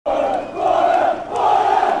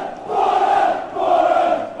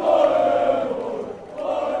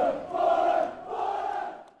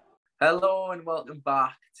welcome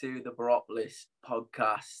back to the Boropolis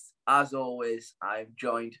Podcast. As always, I'm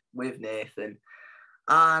joined with Nathan,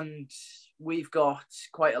 and we've got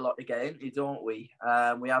quite a lot to get into, don't we?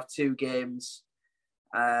 We have 2 games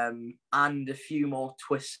and a few more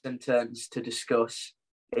twists and turns to discuss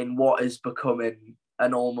in what is becoming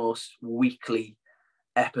an almost weekly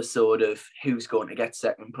episode of who's going to get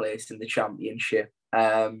second place in the championship.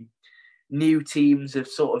 New teams have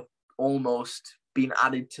sort of almost been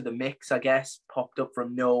added to the mix, I guess, popped up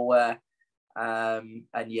from nowhere. And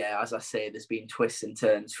yeah, as I say, there's been twists and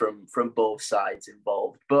turns from both sides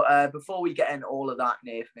involved. But before we get into all of that,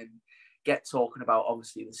 Nathan, and get talking about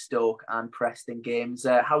obviously the Stoke and Preston games,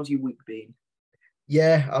 how's your week been?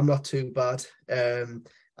 Yeah, I'm not too bad.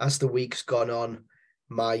 As the week's gone on,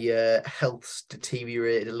 my health's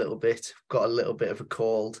deteriorated a little bit. Got a little bit of a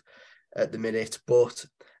cold at the minute, but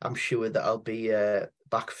I'm sure that I'll be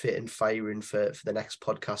back fit and firing for the next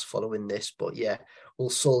podcast following this. But yeah, we'll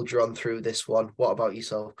soldier on through this one. What about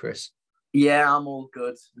yourself, Chris? Yeah, I'm all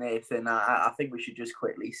good, Nathan. I think we should just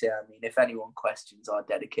quickly say, I mean, if anyone questions our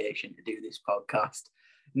dedication to do this podcast,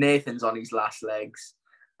 Nathan's on his last legs.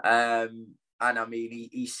 And I mean,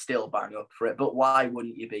 he's still bang up for it. But why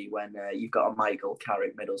wouldn't you be when you've got a Michael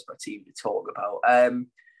Carrick Middlesbrough team to talk about?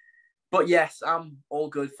 But yes, I'm all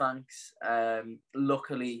good, thanks.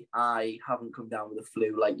 Luckily, I haven't come down with a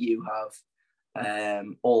flu like you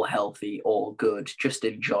have. All healthy, all good. Just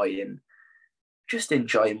enjoying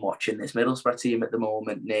watching this Middlesbrough team at the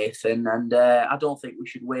moment, Nathan. And I don't think we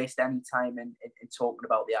should waste any time in talking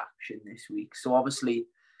about the action this week. So obviously,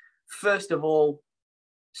 first of all,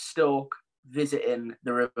 Stoke visiting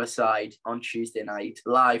the Riverside on Tuesday night,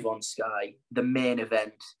 live on Sky, the main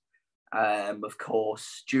event. Of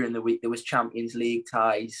course, during the week there was Champions League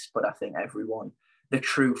ties, but I think everyone, the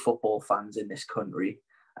true football fans in this country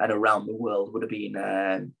and around the world, would have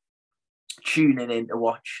been tuning in to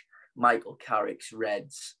watch Michael Carrick's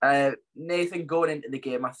Reds. Nathan, going into the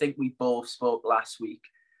game, I think we both spoke last week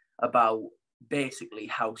about basically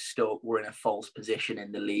how Stoke were in a false position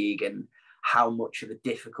in the league and how much of a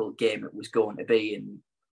difficult game it was going to be. And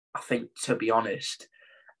I think, to be honest,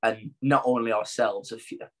 and not only ourselves,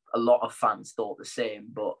 a lot of fans thought the same,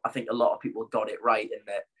 but I think a lot of people got it right in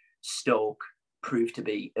that Stoke proved to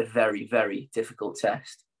be a very, very difficult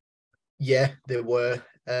test. Yeah, they were.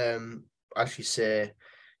 As you say,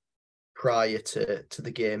 prior to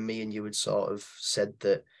the game, me and you had sort of said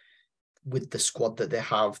that with the squad that they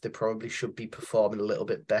have, they probably should be performing a little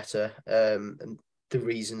bit better. And the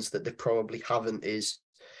reasons that they probably haven't is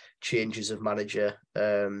changes of manager.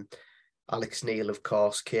 Alex Neil, of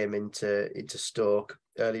course, came into Stoke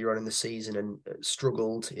earlier on in the season and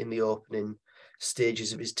struggled in the opening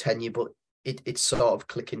stages of his tenure, but it's sort of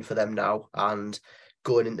clicking for them now. And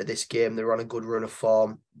going into this game, they're on a good run of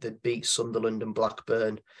form. They beat Sunderland and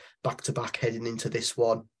Blackburn back-to-back heading into this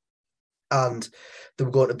one. And they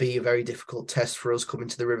were going to be a very difficult test for us coming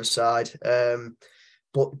to the Riverside.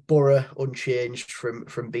 But Borough unchanged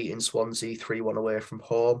from beating Swansea 3-1 away from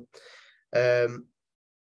home.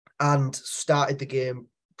 And started the game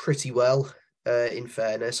pretty well, in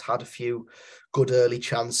fairness. Had a few good early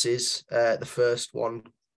chances. The first one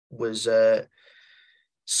was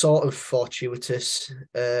sort of fortuitous,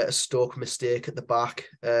 a Stoke mistake at the back.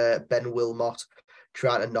 Ben Wilmot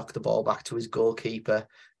trying to knock the ball back to his goalkeeper.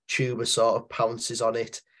 Chuba sort of pounces on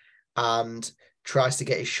it and tries to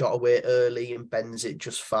get his shot away early and bends it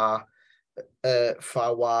just far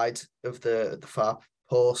wide of the far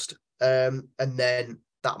post. And then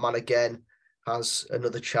that man again has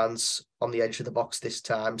another chance on the edge of the box this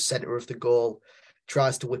time, centre of the goal,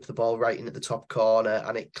 tries to whip the ball right in at the top corner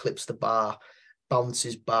and it clips the bar,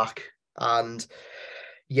 bounces back. And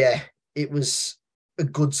yeah, it was a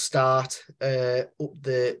good start, up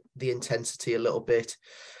the intensity a little bit.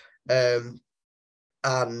 And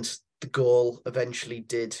the goal eventually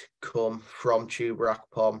did come from Chuba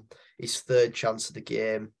Akpom, his third chance of the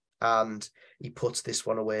game, and he puts this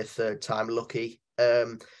one away third time lucky.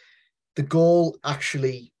 The goal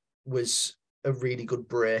actually was a really good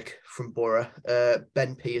break from Borough.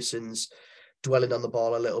 Ben Pearson's dwelling on the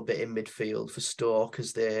ball a little bit in midfield for Stoke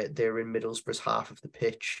as they're in Middlesbrough's half of the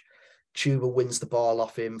pitch. Chuba wins the ball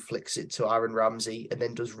off him, flicks it to Aaron Ramsey, and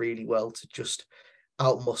then does really well to just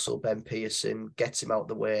outmuscle Ben Pearson, gets him out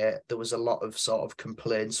the way. There was a lot of sort of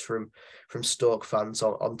complaints from Stoke fans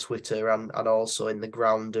on Twitter and also in the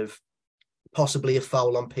ground of possibly a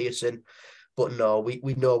foul on Pearson. But no, we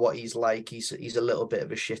know what he's like. He's a little bit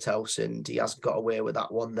of a shithouse and he hasn't got away with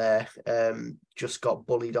that one there. Just got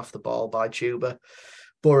bullied off the ball by Chuba.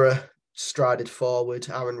 Borough strided forward.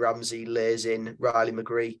 Aaron Ramsey lays in Riley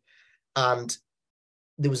McGree. And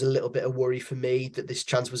there was a little bit of worry for me that this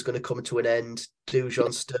chance was going to come to an end.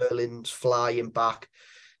 Dujon Sterling's flying back,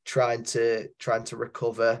 trying to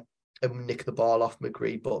recover and nick the ball off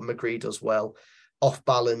McGree, but McGree does well. Off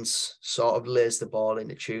balance, sort of lays the ball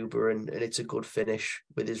into Tuba, and it's a good finish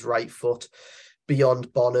with his right foot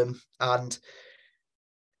beyond Bonham. And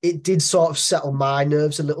it did sort of settle my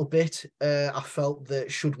nerves a little bit. I felt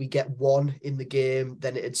that should we get one in the game,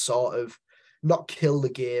 then it'd sort of not kill the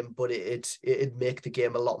game, but it'd make the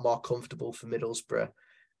game a lot more comfortable for Middlesbrough.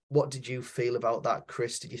 What did you feel about that,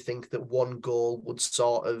 Chris? Did you think that one goal would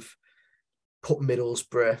sort of put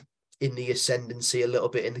Middlesbrough in the ascendancy a little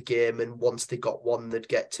bit in the game, and once they got one, they'd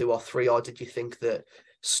get 2 or 3? Or did you think that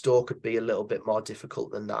Stoke could be a little bit more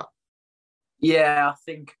difficult than that? Yeah, I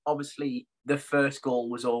think obviously the first goal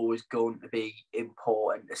was always going to be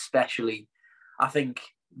important, especially, I think,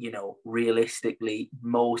 realistically,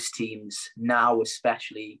 most teams now,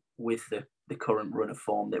 especially with the current run of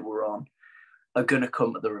form that we're on, are going to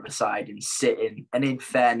come to the Riverside and sit in. And in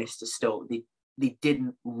fairness to Stoke, they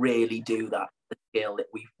didn't really do that at the scale that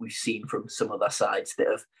we've seen from some other sides that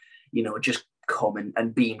have, just come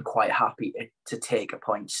and been quite happy to take a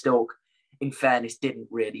point. Stoke, in fairness, didn't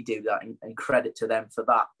really do that, and credit to them for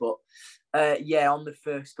that. But on the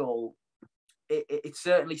first goal, it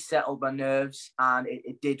certainly settled my nerves, and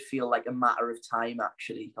it did feel like a matter of time,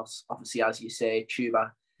 actually. Obviously, as you say,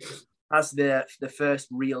 Tuba has the first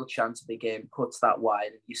real chance of the game, puts that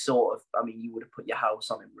wide, and you you would have put your house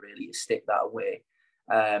on him, really, to stick that away.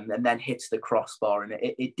 And then hits the crossbar, and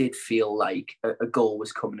it did feel like a goal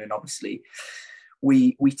was coming. And obviously,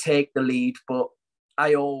 we take the lead, but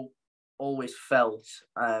I always felt,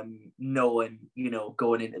 knowing,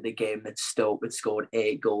 going into the game, that Stoke had scored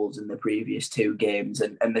 8 goals in the previous 2 games,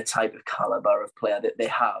 and the type of calibre of player that they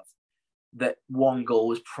have, that one goal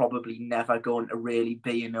was probably never going to really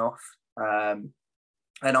be enough. And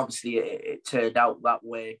obviously it turned out that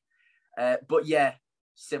way. But yeah,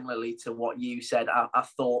 similarly to what you said, I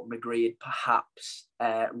thought McGree had perhaps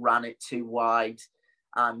ran it too wide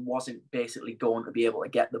and wasn't basically going to be able to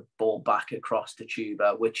get the ball back across to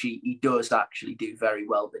Tuba, which he does actually do very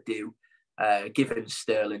well to do, given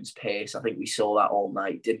Sterling's pace. I think we saw that all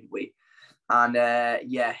night, didn't we? And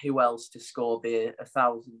who else to score the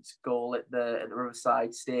 1,000th goal at the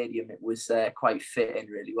Riverside Stadium? It was quite fitting,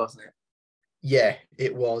 really, wasn't it? Yeah,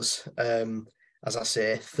 it was. As I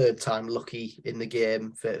say, third time lucky in the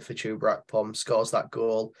game for Tuba Akpom. Scores that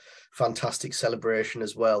goal. Fantastic celebration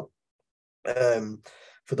as well.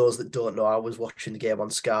 For those that don't know, I was watching the game on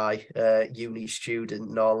Sky, uni student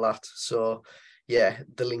and all that. So, yeah,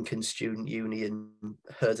 the Lincoln Student Union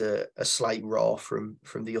heard a slight roar from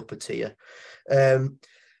the upper tier.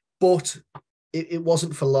 But it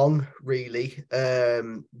wasn't for long, really,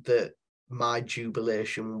 that my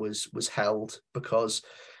jubilation was held, because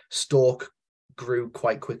Stoke grew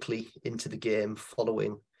quite quickly into the game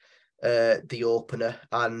following the opener,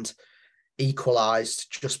 and equalised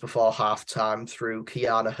just before half-time through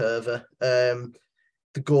Kiana Herver.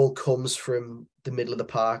 The goal comes from the middle of the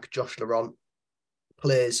park. Josh Laurent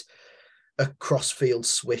plays a crossfield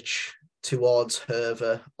switch towards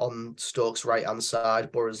Herver on Stoke's right-hand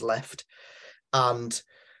side, Borough's left. And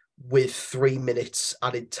with 3 minutes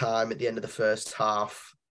added time at the end of the first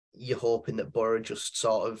half, you're hoping that Borough just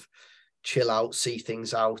sort of chill out, see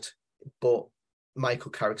things out. But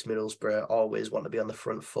Michael Carrick's Middlesbrough always want to be on the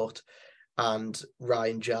front foot. And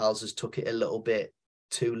Ryan Giles has took it a little bit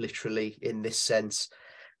too literally in this sense,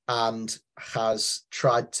 and has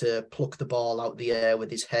tried to pluck the ball out the air with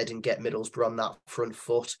his head and get Middlesbrough on that front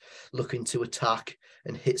foot, looking to attack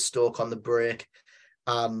and hit Stoke on the break.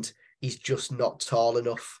 And he's just not tall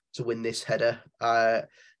enough to win this header. The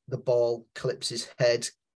ball clips his head,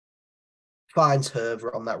 finds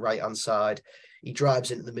Herver on that right-hand side. He drives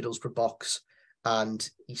into the Middlesbrough box, and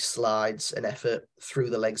he slides an effort through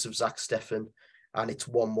the legs of Zach Steffen, and it's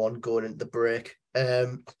 1-1 going into the break.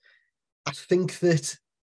 I think that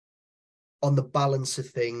on the balance of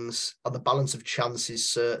things, on the balance of chances,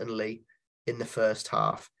 certainly in the first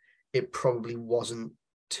half, it probably wasn't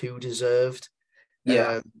too deserved.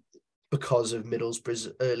 Yeah. Because of Middlesbrough's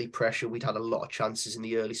early pressure. We'd had a lot of chances in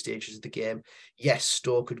the early stages of the game. Yes,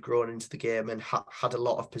 Stoke had grown into the game and had a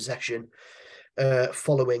lot of possession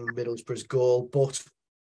following Middlesbrough's goal. But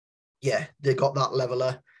yeah, they got that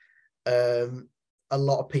leveller. A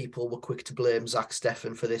lot of people were quick to blame Zach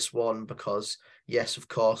Steffen for this one because, yes, of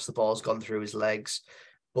course, the ball's gone through his legs.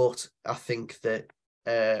 But I think that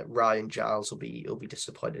Ryan Giles will be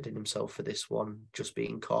disappointed in himself for this one, just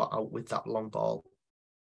being caught out with that long ball.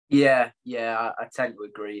 Yeah, I tend to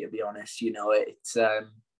agree, to be honest. It's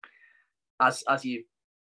as you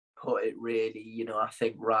put it really. You know, I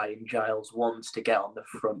think Ryan Giles wants to get on the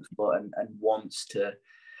front foot and wants to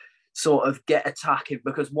sort of get attacking,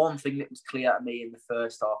 because one thing that was clear to me in the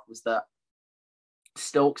first half was that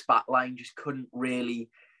Stoke's backline just couldn't really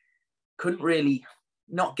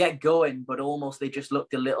not get going, but almost they just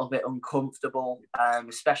looked a little bit uncomfortable,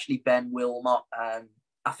 especially Ben Wilmot.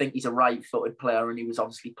 I think he's a right-footed player, and he was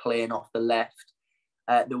obviously playing off the left.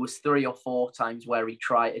 There was 3 or 4 times where he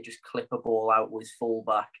tried to just clip a ball out with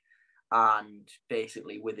fullback and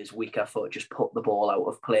basically with his weaker foot just put the ball out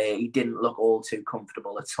of play. He didn't look all too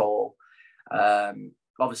comfortable at all.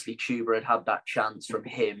 Obviously, Tuber had that chance from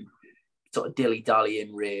him, sort of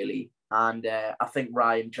dilly-dallying really. And I think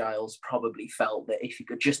Ryan Giles probably felt that if he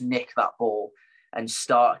could just nick that ball and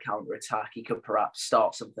start a counter-attack, he could perhaps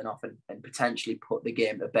start something off and potentially put the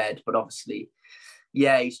game to bed. But obviously,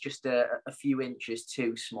 yeah, he's just a few inches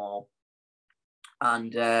too small.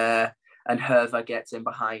 And Herva gets in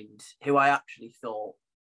behind, who I actually thought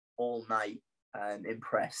all night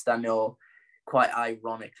impressed. I know, quite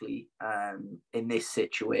ironically, in this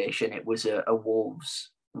situation, it was a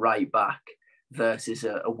Wolves right back versus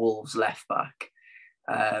a Wolves left back.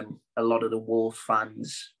 A lot of the Wolves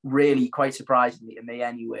fans, really quite surprisingly to me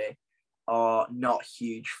anyway, are not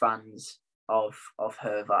huge fans of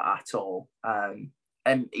Herva at all.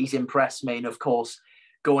 And he's impressed me. And of course,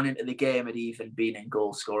 going into the game, had even been in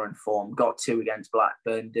goal scoring form. Got 2 against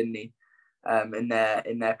Blackburn, didn't he? In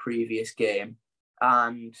their previous game.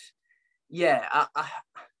 And yeah,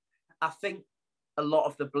 I think a lot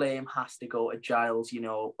of the blame has to go to Giles. You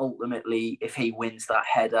know, ultimately, if he wins that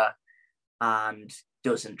header and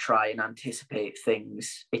doesn't try and anticipate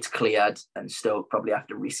things, it's cleared, and Stoke probably have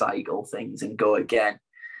to recycle things and go again.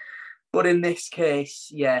 But in this case,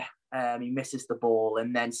 yeah, he misses the ball,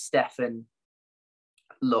 and then Stefan,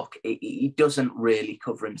 look, he doesn't really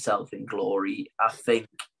cover himself in glory. I think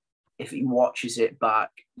if he watches it back,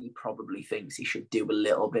 he probably thinks he should do a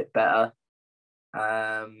little bit better.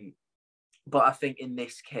 But I think in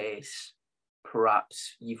this case,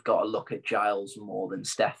 perhaps you've got to look at Giles more than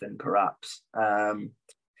Stefan, perhaps. And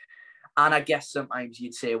I guess sometimes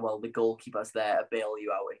you'd say, well, the goalkeeper's there to bail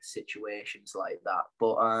you out in situations like that.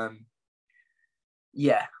 But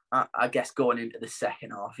yeah, I guess going into the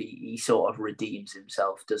second half, he sort of redeems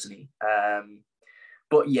himself, doesn't he?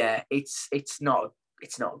 But yeah, it's not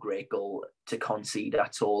a great goal to concede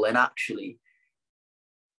at all. And actually,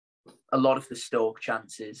 a lot of the Stoke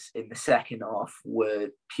chances in the second half were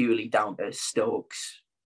purely down to Stoke's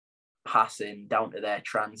passing, down to their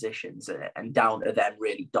transitions, and down to them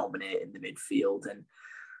really dominating the midfield and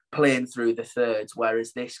playing through the thirds,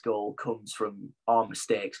 whereas this goal comes from our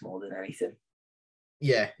mistakes more than anything.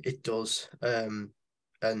 Yeah, it does. And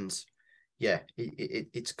yeah,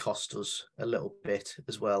 it's cost us a little bit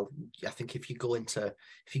as well. I think if you go into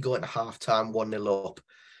half time 1-0 up,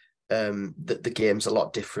 the game's a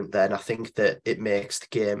lot different then. I think that it makes the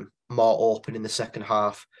game more open in the second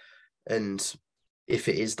half. And if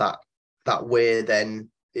it is that way, then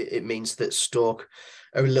it means that Stoke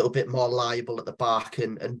are a little bit more liable at the back,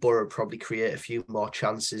 and Borough probably create a few more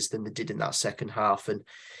chances than they did in that second half. And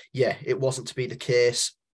yeah, it wasn't to be the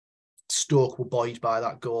case. Stoke were buoyed by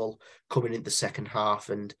that goal coming into the second half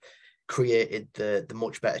and created the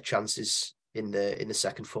much better chances in the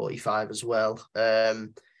second 45 as well.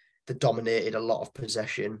 They dominated a lot of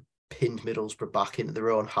possession, pinned Middlesbrough back into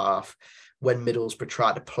their own half. When Middlesbrough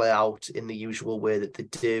tried to play out in the usual way that they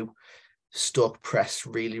do, Stoke pressed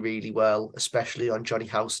really, really well, especially on Johnny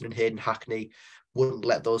Howson and Hayden Hackney. Wouldn't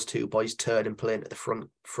let those two boys turn and play into the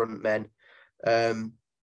front men.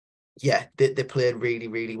 Yeah, they played really,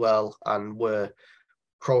 really well and were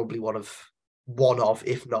probably one of,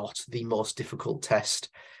 if not the most difficult test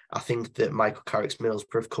I think that Michael Carrick's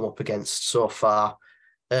Middlesbrough have come up against so far.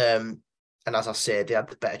 And as I said, they had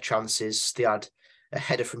the better chances. They had a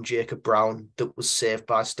header from Jacob Brown that was saved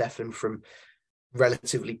by Stefan from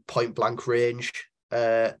relatively point-blank range.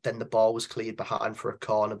 Then the ball was cleared behind for a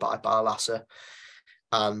corner by Barlasser.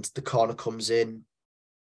 And the corner comes in,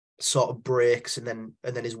 sort of breaks, and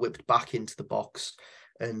then is whipped back into the box.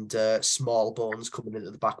 And Small Bones coming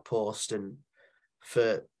into the back post. And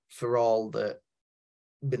for all that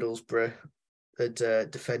Middlesbrough had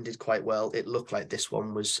defended quite well, it looked like this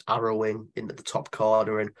one was arrowing into the top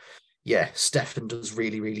corner. And yeah, Stefan does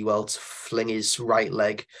really, really well to fling his right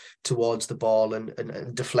leg towards the ball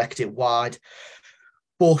and deflect it wide.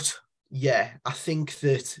 But yeah, I think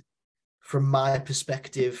that from my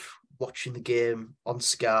perspective, watching the game on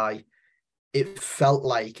Sky, it felt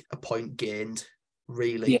like a point gained,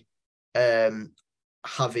 really. Yeah.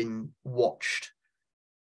 Having watched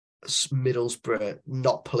Middlesbrough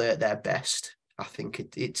not play at their best, I think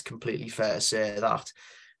it's completely fair to say that.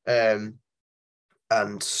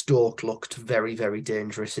 And Stoke looked very, very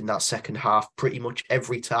dangerous in that second half. Pretty much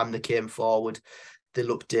every time they came forward, they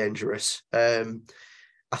looked dangerous. I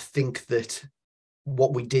think that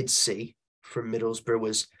what we did see from Middlesbrough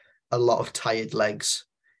was a lot of tired legs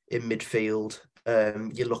in midfield.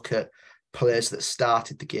 You look at players that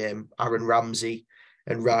started the game, Aaron Ramsey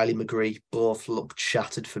and Riley McGree both looked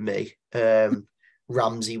shattered for me.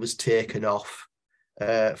 Ramsey was taken off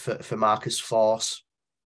for Marcus Force.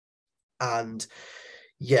 And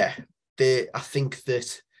yeah, I think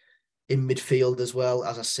that in midfield as well,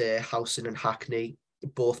 as I say, Howson and Hackney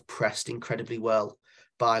both pressed incredibly well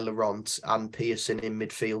by Laurent and Pearson in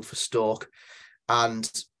midfield for Stoke. And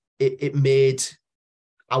it made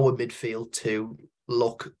our midfield too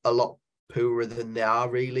look a lot poorer than they are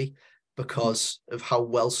really, because of how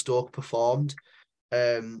well Stoke performed.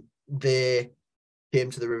 They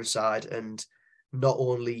came to the Riverside and not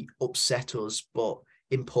only upset us, but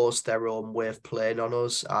imposed their own way of playing on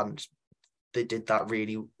us, and they did that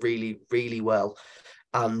really, really, really well.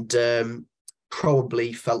 And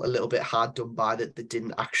probably felt a little bit hard done by that they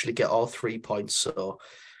didn't actually get all 3 points. So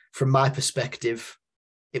from my perspective,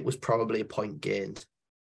 it was probably a point gained.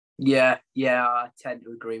 Yeah, I tend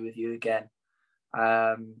to agree with you again.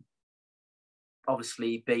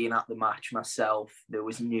 Obviously, being at the match myself, there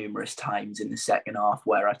was numerous times in the second half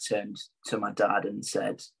where I turned to my dad and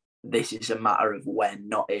said, this is a matter of when,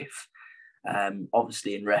 not if.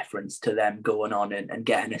 Obviously, in reference to them going on and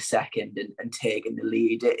getting a second and taking the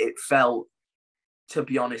lead. It felt, to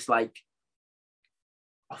be honest, like,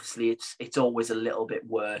 obviously it's always a little bit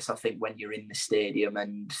worse, I think, when you're in the stadium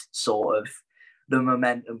and sort of the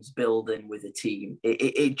momentum's building with a team.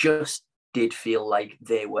 It just did feel like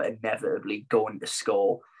they were inevitably going to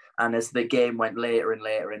score. And as the game went later and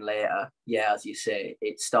later and later, yeah, as you say,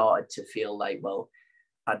 it started to feel like, well,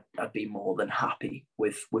 I'd be more than happy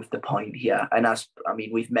with the point here. And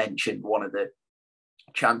we've mentioned one of the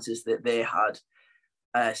chances that they had,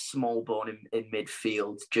 Smallbone in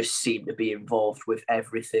midfield just seemed to be involved with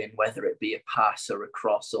everything, whether it be a pass or a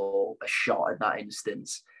cross or a shot in that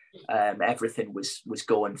instance. Everything was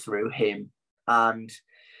going through him. And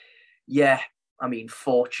yeah,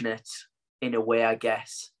 fortunate in a way, I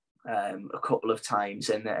guess, a couple of times,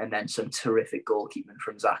 and then some terrific goalkeeping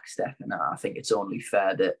from Zach Steffen. I think it's only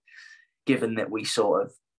fair that, given that we sort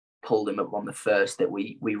of pulled him up on the first, that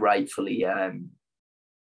we rightfully,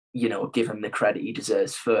 give him the credit he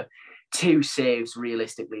deserves for 2 saves,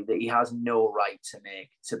 realistically, that he has no right to make,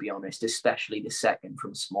 to be honest, especially the second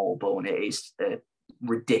from Smallbone. It is a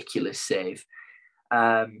ridiculous save.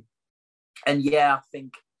 And yeah, I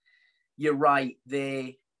think you're right.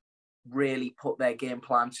 They really put their game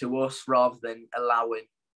plan to us rather than allowing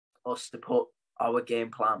us to put our game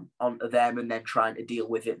plan onto them and then trying to deal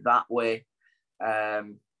with it that way.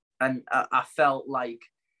 And I felt like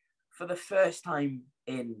for the first time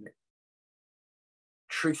in,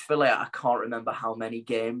 truthfully, I can't remember how many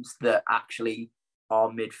games, that actually our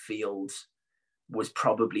midfield was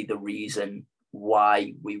probably the reason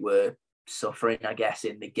why we were suffering, I guess,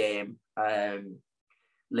 in the game.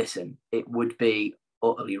 Listen, it would be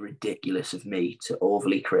utterly ridiculous of me to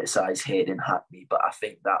overly criticise Hayden Hackney, but I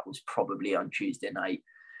think that was probably on Tuesday night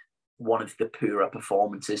one of the poorer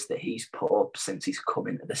performances that he's put up since he's come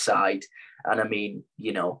into the side. And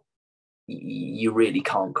you really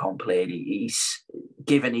can't complain. He's,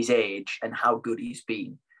 given his age and how good he's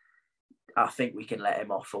been, I think we can let him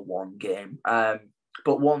off for one game.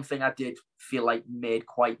 But one thing I did feel like made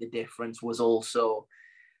quite the difference was also,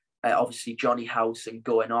 obviously, Johnny Howson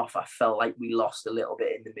going off. I felt like we lost a little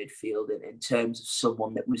bit in the midfield in terms of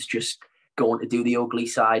someone that was just going to do the ugly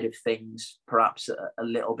side of things, perhaps a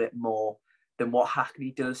little bit more than what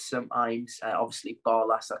Hackney does sometimes. Obviously,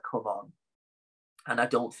 Barlaser come on, and I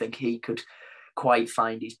don't think he could quite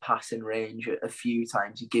find his passing range. A few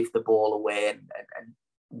times he gave the ball away, and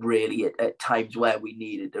really at times where we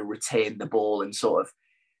needed to retain the ball and sort of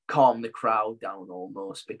calm the crowd down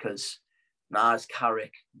almost, because as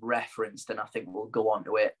Carrick referenced, and I think we'll go on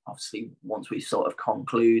to it, obviously, once we've sort of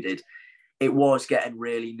concluded, it was getting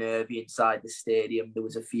really nervy inside the stadium. There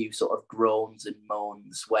was a few sort of groans and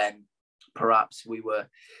moans when perhaps we were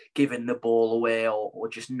giving the ball away or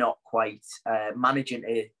just not quite managing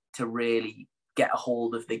to really get a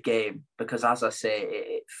hold of the game. Because, as I say,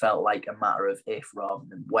 it felt like a matter of if rather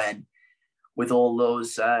than when, with all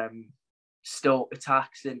those Stoke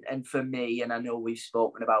attacks. And for me, and I know we've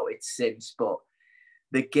spoken about it since, but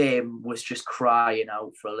the game was just crying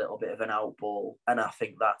out for a little bit of an outball. And I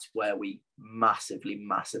think that's where we massively,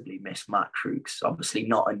 massively missed Matt Crooks. Obviously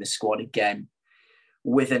not in the squad again,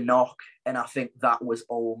 with a knock. And I think that was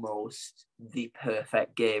almost the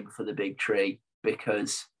perfect game for the big tree,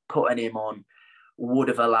 because putting him on would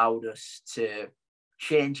have allowed us to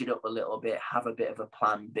change it up a little bit, have a bit of a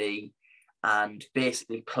plan B, and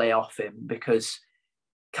basically play off him, because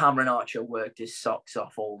Cameron Archer worked his socks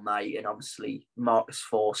off all night, and obviously Marcus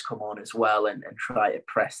Force come on as well and try to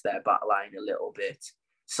press their back line a little bit.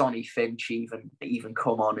 Sonny Finch even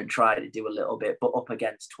come on and try to do a little bit, but up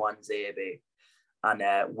against Twanzebe and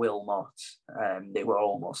Wilmot, they were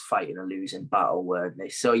almost fighting a losing battle, weren't they?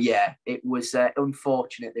 So yeah, it was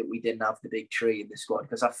unfortunate that we didn't have the big tree in the squad,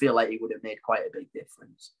 because I feel like it would have made quite a big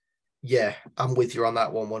difference. Yeah, I'm with you on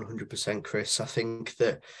that one 100%, Chris. I think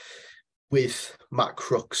that with Matt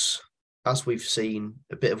Crooks, as we've seen,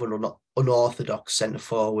 a bit of an unorthodox centre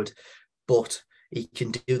forward, but he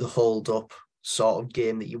can do the hold up sort of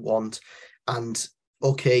game that you want. And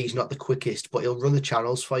okay, he's not the quickest, but he'll run the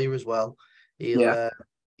channels for you as well. He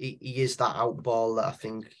is that out ball that I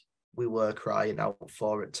think we were crying out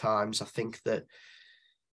for at times. I think that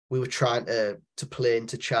we were trying to play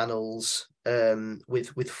into channels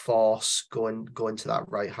with Force going to that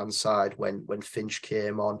right hand side when Finch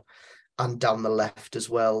came on, and down the left as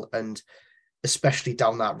well, and especially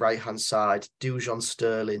down that right hand side. Dujon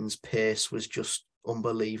Sterling's pace was just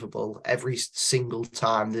unbelievable. Every single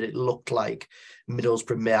time that it looked like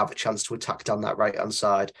Middlesbrough may have a chance to attack down that right hand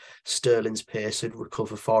side, Sterling's pace would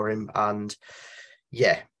recover for him. And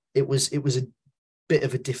yeah, it was a bit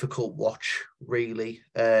of a difficult watch, really,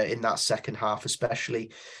 in that second half,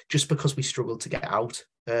 especially just because we struggled to get out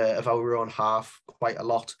of our own half quite a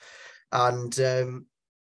lot. And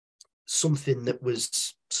something that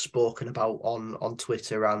was spoken about on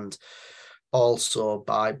Twitter and also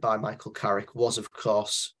by Michael Carrick was, of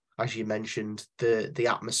course, as you mentioned, the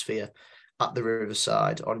atmosphere at the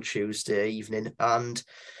Riverside on Tuesday evening. And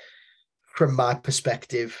from my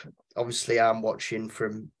perspective, obviously I'm watching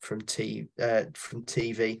from TV,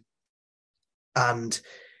 and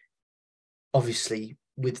obviously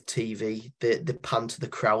with TV, the pan to the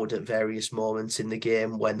crowd at various moments in the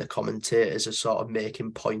game when the commentators are sort of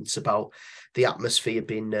making points about the atmosphere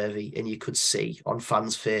being nervy, and you could see on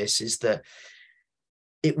fans' faces that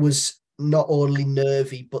it was not only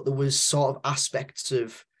nervy, but there was sort of aspects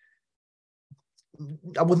of,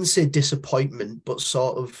 I wouldn't say disappointment, but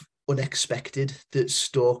sort of unexpected that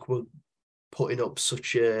Stoke were putting up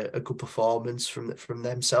such a good performance from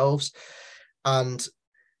themselves. And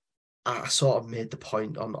I sort of made the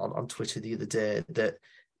point on Twitter the other day that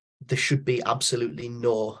there should be absolutely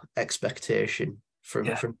no expectation from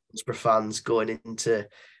Middlesbrough fans going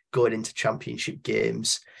into championship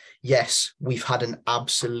games. Yes, we've had an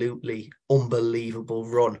absolutely unbelievable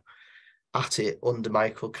run at it under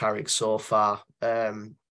Michael Carrick so far.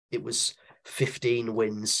 It was 15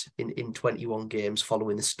 wins in 21 games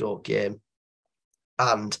following the Stoke game.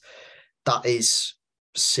 And that is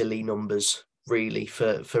silly numbers, really,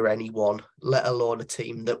 for anyone, let alone a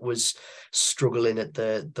team that was struggling at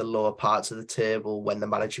the lower parts of the table when the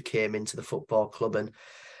manager came into the football club. And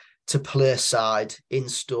to play a side in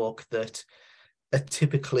Stoke that are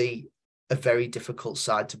typically a very difficult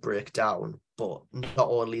side to break down, but not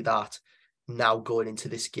only that, now going into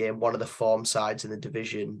this game, one of the form sides in the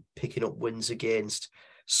division, picking up wins against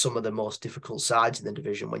some of the most difficult sides in the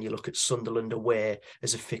division. When you look at Sunderland away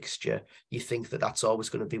as a fixture, you think that that's always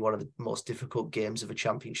going to be one of the most difficult games of a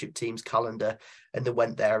championship team's calendar. And they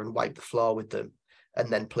went there and wiped the floor with them,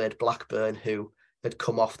 and then played Blackburn, who had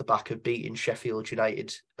come off the back of beating Sheffield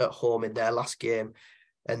United at home in their last game,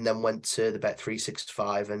 and then went to the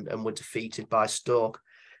Bet365 and were defeated by Stoke.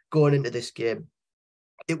 Going into this game,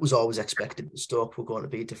 it was always expected that Stoke were going to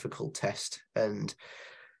be a difficult test. And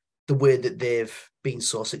the way that they've been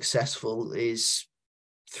so successful is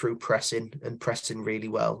through pressing, and pressing really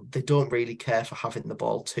well. They don't really care for having the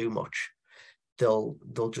ball too much. They'll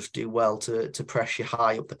just do well to press you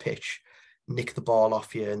high up the pitch, nick the ball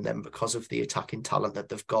off you, and then because of the attacking talent that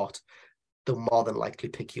they've got, they'll more than likely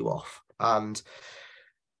pick you off. And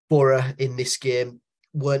Borough in this game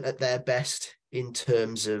weren't at their best in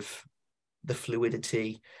terms of the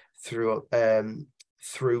fluidity through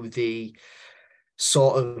the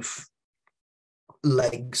sort of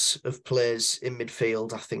legs of players in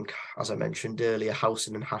midfield. I think, as I mentioned earlier,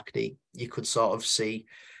 Howson and Hackney, you could sort of see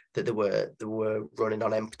that they were running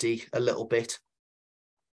on empty a little bit.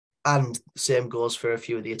 And same goes for a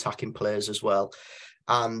few of the attacking players as well.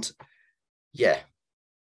 And yeah,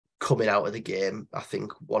 coming out of the game, I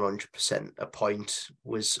think 100% a point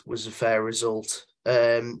was a fair result.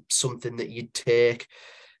 Something that you'd take.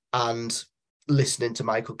 And listening to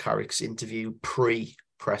Michael Carrick's interview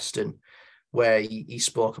pre-Preston, where he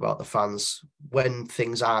spoke about the fans. When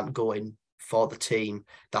things aren't going for the team,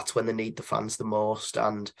 that's when they need the fans the most.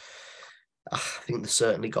 And I think they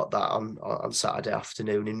certainly got that on Saturday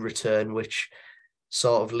afternoon in return, which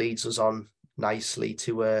sort of leads us on nicely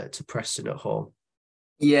to Preston at home.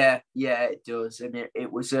 Yeah, it does. And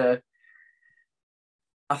it was I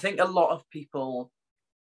think a lot of people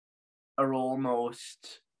are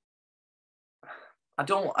almost, I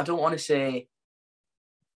don't want to say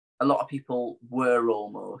a lot of people were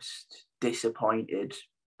almost disappointed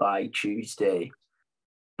by Tuesday,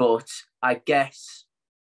 but I guess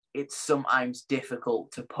it's sometimes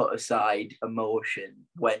difficult to put aside emotion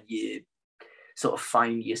when you sort of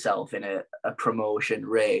find yourself in a promotion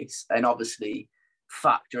race, and obviously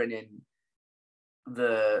factoring in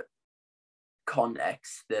the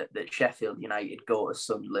context that Sheffield United go to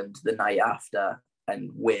Sunderland the night after and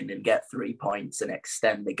win and get 3 points and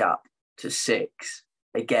extend the gap to 6.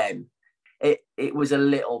 Again, it was a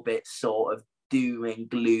little bit sort of doom and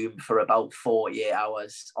gloom for about 48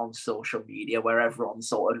 hours on social media, where everyone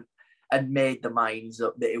sort of had made the minds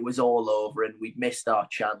up that it was all over and we'd missed our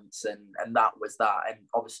chance, and that was that. And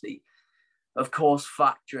obviously, of course,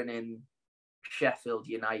 factoring in Sheffield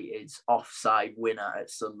United's offside winner at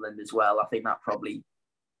Sunderland as well, I think that probably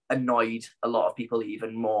annoyed a lot of people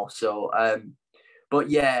even more so. But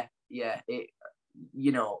yeah, it,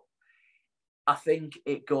 you know, I think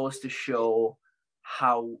it goes to show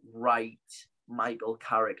how right Michael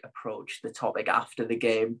Carrick approached the topic after the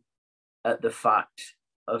game, at the fact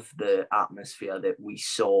of the atmosphere that we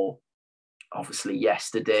saw, obviously,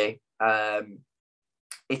 yesterday.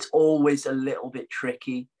 It's always a little bit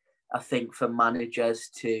tricky, I think, for managers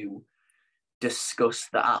to discuss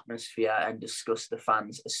the atmosphere and discuss the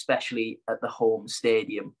fans, especially at the home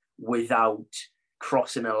stadium, without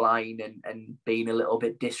crossing a line and being a little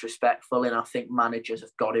bit disrespectful. And I think managers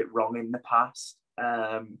have got it wrong in the past.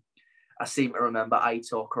 I seem to remember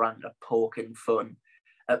Aitor Karanta poking fun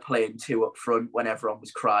at playing 2 up front when everyone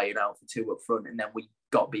was crying out for 2 up front, and then we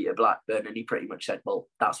got beat at Blackburn, and he pretty much said, well,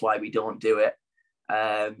 that's why we don't do it.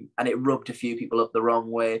 And it rubbed a few people up the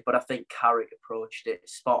wrong way, but I think Carrick approached it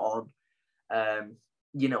spot on.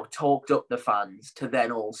 Talked up the fans to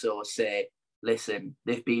then also say, listen,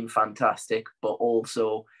 they've been fantastic, but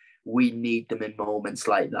also we need them in moments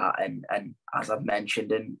like that. And as I've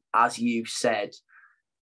mentioned, and as you've said,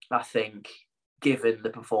 I think given the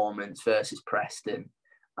performance versus Preston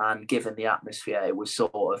and given the atmosphere, it was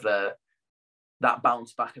sort of that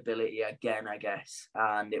bounce back ability again, I guess.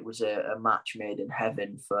 And it was a match made in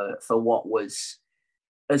heaven for what was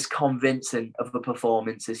as convincing of a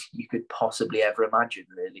performance as you could possibly ever imagine,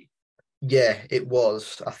 really. Yeah, it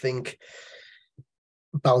was. I think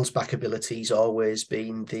bounce back ability's always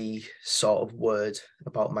been the sort of word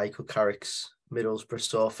about Michael Carrick's Middlesbrough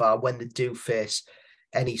so far. When they do face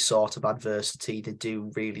any sort of adversity, they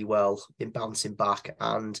do really well in bouncing back,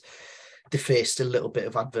 and they faced a little bit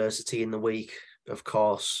of adversity in the week. Of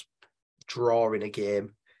course, drawing a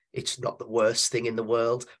game, it's not the worst thing in the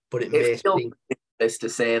world, but it may seem ridiculous to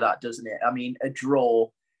say that, doesn't it? I mean, a draw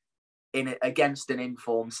against an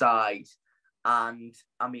informed side, and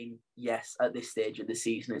I mean, yes, at this stage of the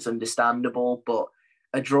season, it's understandable, but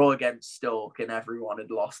a draw against Stoke and everyone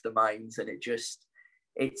had lost their minds, and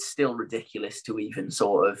it's still ridiculous to even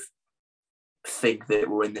sort of think that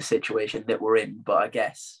we're in the situation that we're in. But I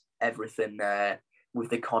guess everything with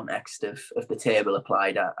the context of the table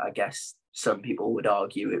applied, I guess some people would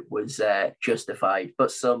argue it was justified,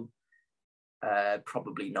 but some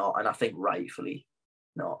probably not. And I think rightfully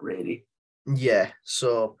not, really. Yeah,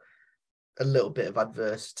 so a little bit of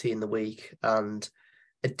adversity in the week and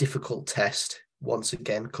a difficult test once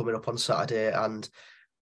again coming up on Saturday. And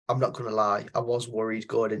I'm not going to lie, I was worried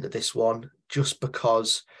going into this one just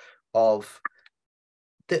because of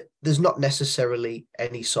there's not necessarily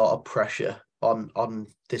any sort of pressure on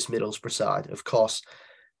this Middlesbrough side. Of course,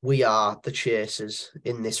 we are the chasers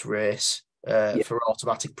in this race for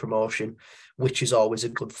automatic promotion, which is always a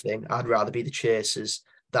good thing. I'd rather be the chasers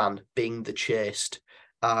than being the chased.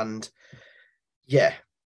 And yeah,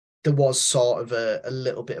 there was sort of a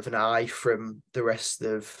little bit of an eye from the rest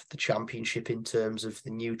of the championship in terms of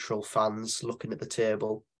the neutral fans looking at the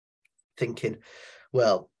table, thinking,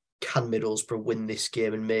 well, can Middlesbrough win this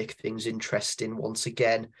game and make things interesting once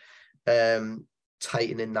again,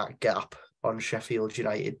 tightening that gap on Sheffield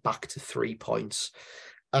United back to 3 points.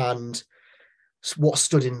 And what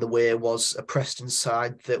stood in the way was a Preston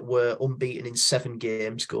side that were unbeaten in 7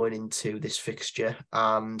 games going into this fixture,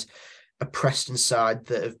 and a Preston side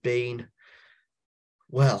that have been,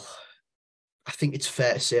 well, I think it's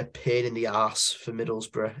fair to say a pain in the arse for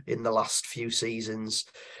Middlesbrough in the last few seasons.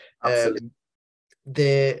 Absolutely.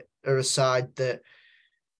 they are a side that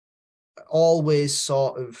always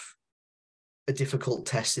sort of a difficult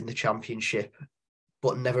test in the Championship,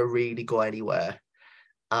 but never really go anywhere.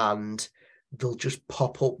 And they'll just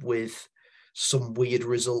pop up with some weird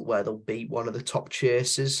result where they'll beat one of the top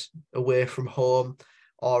chasers away from home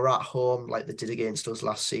or at home, like they did against us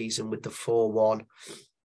last season with the 4-1.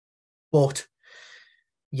 But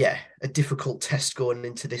yeah, a difficult test going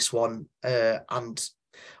into this one, and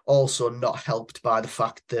also not helped by the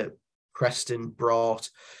fact that Preston brought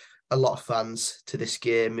a lot of fans to this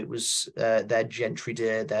game. It was their Gentry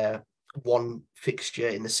Day, their one fixture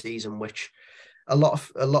in the season, which a lot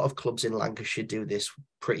of clubs in Lancashire do this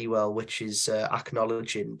pretty well, which is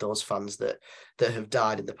acknowledging those fans that have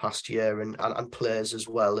died in the past year and players as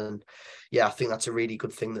well. And yeah, I think that's a really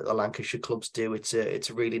good thing that the Lancashire clubs do. It's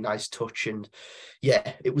a really nice touch, and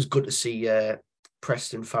yeah, it was good to see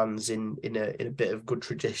Preston fans in a bit of good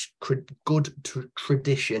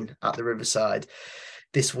tradition at the Riverside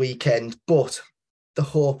this weekend. But the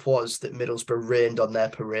hope was that Middlesbrough rained on their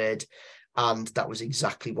parade, and that was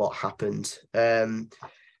exactly what happened.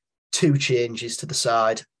 2 changes to the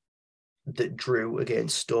side that drew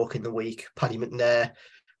against Stoke in the week. Paddy McNair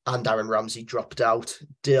and Aaron Ramsey dropped out.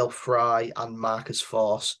 Dale Fry and Marcus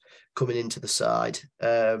Force coming into the side.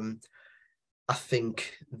 I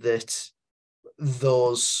think that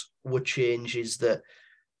those were changes that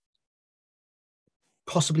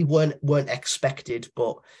possibly weren't expected,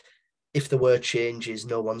 but if there were changes,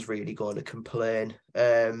 no one's really going to complain.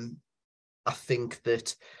 I think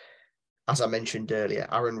that, as I mentioned earlier,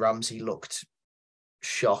 Aaron Ramsey looked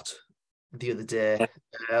shot the other day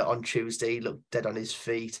on Tuesday. He looked dead on his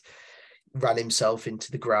feet, ran himself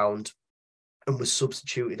into the ground, and was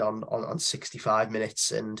substituted on 65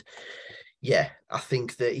 minutes. And yeah, I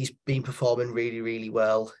think that he's been performing really, really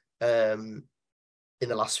well in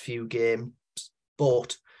the last few games.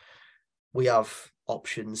 But we have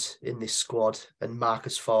options in this squad, and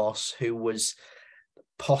Marcus Force, who was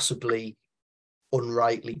possibly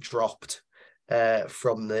unrightly dropped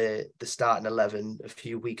from the starting 11 a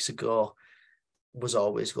few weeks ago, was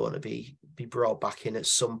always going to be brought back in at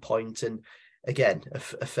some point. And again, a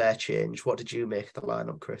fair change. What did you make of the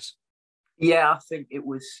lineup, Chris? Yeah,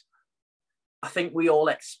 I think we all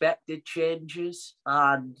expected changes,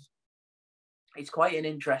 and it's quite an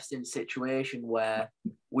interesting situation where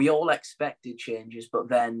we all expected changes, but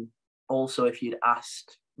then also if you'd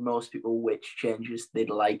asked most people which changes they'd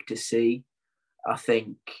like to see, I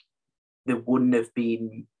think there wouldn't have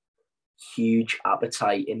been huge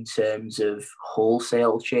appetite in terms of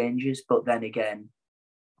wholesale changes. But then again,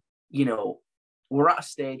 you know, we're at a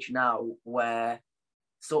stage now where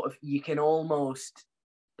sort of you can almost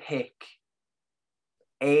pick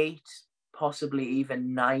 8, possibly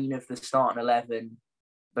even 9 of the starting 11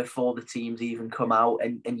 before the teams even come out,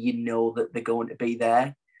 and you know that they're going to be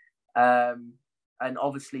there. And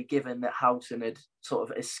obviously, given that Houghton had sort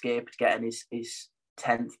of escaped getting his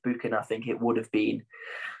 10th booking, I think it would have been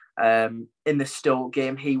in the Stoke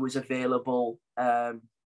game, he was available. And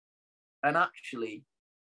actually,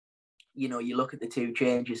 you know, you look at the 2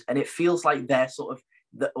 changes and it feels like they're sort of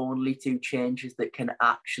the only 2 changes that can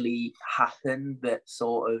actually happen that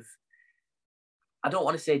sort of, I don't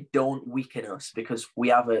want to say don't weaken us because we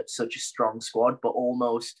have such a strong squad, but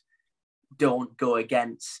almost don't go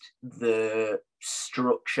against the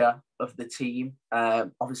structure of the team.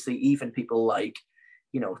 Obviously, even people like,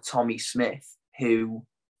 you know, Tommy Smith, who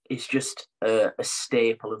is just a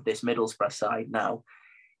staple of this Middlesbrough side now.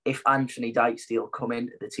 If Anthony Dijksteel come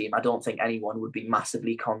into the team, I don't think anyone would be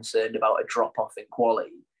massively concerned about a drop-off in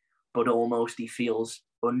quality, but almost he feels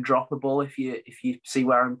undroppable, if you see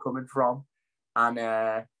where I'm coming from. And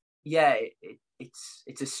yeah,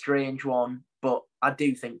 it's a strange one, but I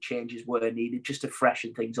do think changes were needed just to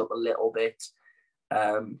freshen things up a little bit.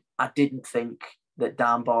 I didn't think that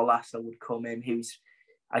Dan Barlaser would come in, who's,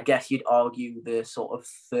 I guess you'd argue, the sort of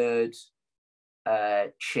third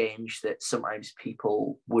change that sometimes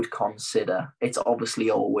people would consider. It's obviously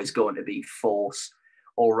always going to be Force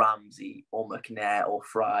or Ramsey or McNair or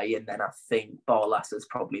Fry, and then I think Barlaser's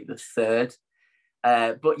probably the third.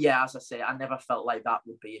 But yeah, as I say, I never felt like that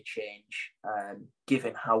would be a change,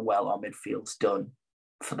 given how well our midfield's done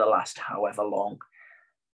for the last however long.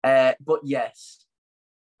 But yes,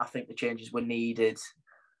 I think the changes were needed.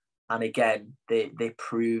 And again, they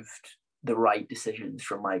proved the right decisions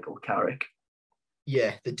from Michael Carrick.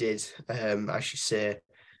 Yeah, they did. As you say,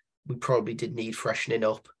 we probably did need freshening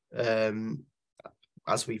up.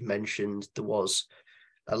 As we've mentioned, there was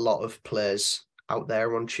a lot of players out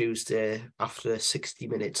there on Tuesday after 60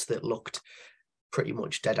 minutes that looked pretty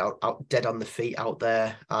much dead on the feet out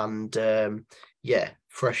there. And yeah,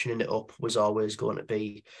 freshening it up was always going to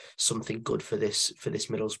be something good for this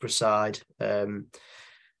Middlesbrough side.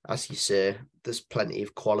 As you say, there's plenty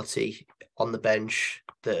of quality on the bench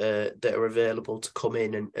that are available to come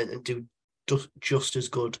in and do just as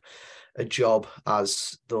good a job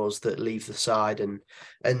as those that leave the side,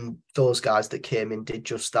 and those guys that came in did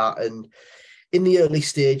just that. And in the early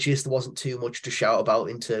stages, there wasn't too much to shout about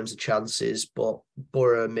in terms of chances, but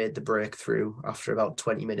Borough made the breakthrough after about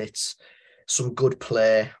 20 minutes. Some good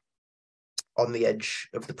play on the edge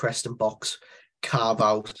of the Preston box, carve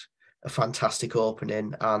out a fantastic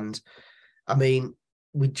opening. And I mean,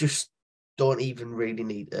 we just don't even really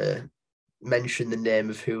need to mention the name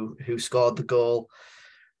of who scored the goal.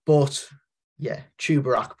 But yeah,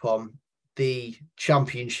 Chuba Akpom, the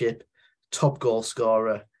championship top goal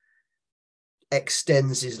scorer,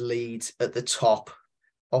 extends his lead at the top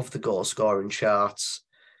of the goal scoring charts.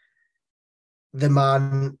 The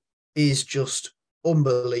man is just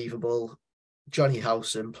unbelievable. Johnny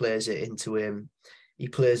Howson plays it into him. He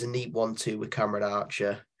plays a neat 1-2 with Cameron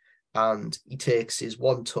Archer, and he takes his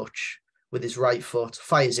one touch with his right foot,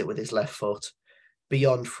 fires it with his left foot,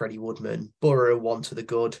 beyond Freddie Woodman. Borough one to the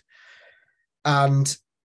good. And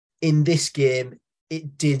in this game,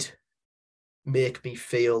 it did make me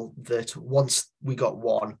feel that once we got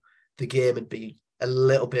one, the game would be a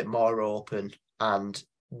little bit more open and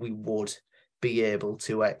we would be able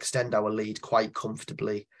to extend our lead quite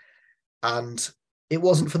comfortably. And it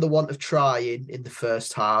wasn't for the want of trying in the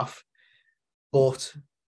first half, but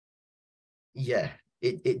yeah,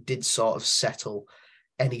 it did sort of settle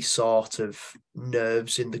any sort of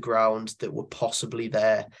nerves in the ground that were possibly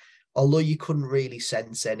there. Although you couldn't really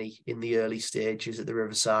sense any in the early stages at the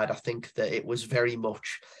Riverside, I think that it was very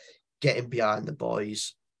much getting behind the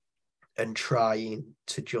boys and trying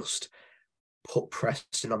to just put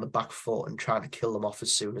Preston on the back foot and trying to kill them off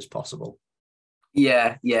as soon as possible.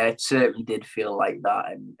 Yeah, it certainly did feel like that.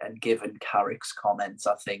 And given Carrick's comments,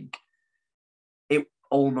 I think it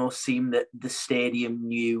almost seemed that the stadium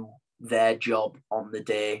knew their job on the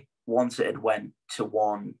day. Once it had went to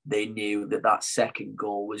one, they knew that second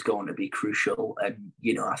goal was going to be crucial. And,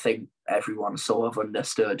 I think everyone sort of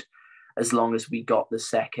understood as long as we got the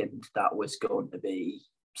second, that was going to be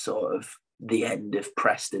sort of the end of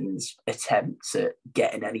Preston's attempts at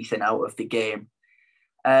getting anything out of the game.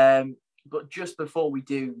 But just before we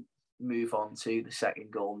do move on to the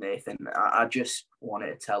second goal, Nathan, I just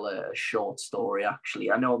wanted to tell a short story,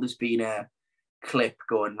 actually. I know there's been a clip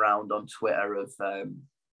going around on Twitter of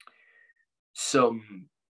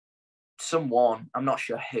someone, I'm not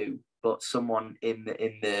sure who, but someone in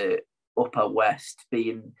the Upper West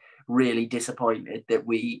being really disappointed that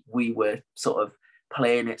we were sort of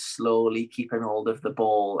playing it slowly, keeping hold of the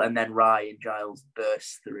ball, and then Ryan Giles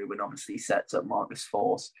bursts through and obviously sets up Marcus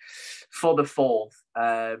Force for the fourth.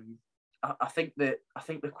 I think the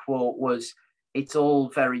quote was, "It's all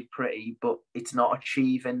very pretty, but it's not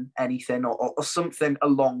achieving anything," or something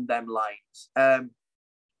along them lines.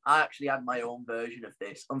 I actually had my own version of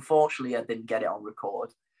this. Unfortunately, I didn't get it on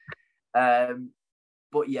record.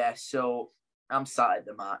 But yeah, so I'm sat at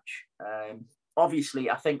the match. Obviously,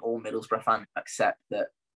 I think all Middlesbrough fans accept that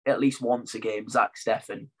at least once a game, Zach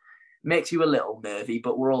Steffen makes you a little nervy,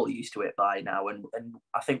 but we're all used to it by now. And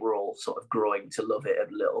I think we're all sort of growing to love it a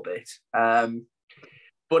little bit.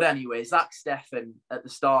 But anyway, Zach Steffen at the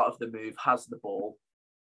start of the move has the ball,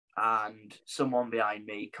 and someone behind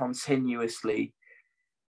me continuously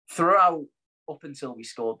throughout up until we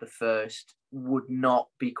scored the first would not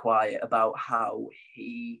be quiet about how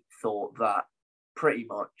he thought that pretty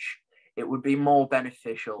much it would be more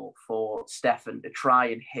beneficial for Steffen to try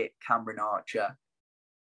and hit Cameron Archer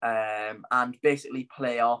and basically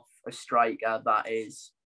play off a striker that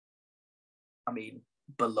is,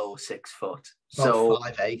 below 6 foot. So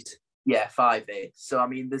 5'8". Yeah, 5'8". So,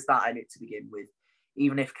 there's that in it to begin with.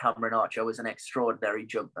 Even if Cameron Archer was an extraordinary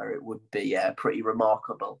jumper, it would be pretty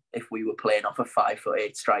remarkable if we were playing off a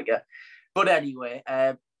 5'8" striker. But anyway,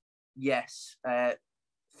 yes,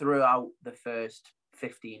 throughout the first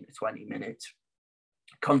 15 to 20 minutes,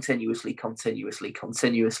 continuously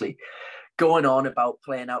going on about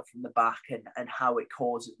playing out from the back and how it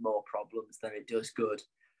causes more problems than it does good.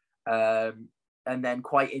 And then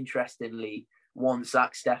quite interestingly, once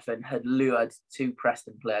Zach Steffen had lured two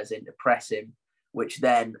Preston players in to press him, which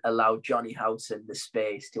then allowed Johnny Howson the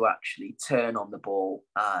space to actually turn on the ball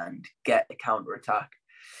and get the counter-attack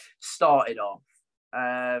started off,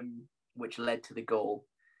 which led to the goal.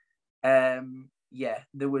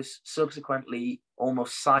 There was subsequently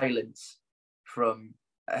almost silence from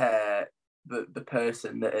the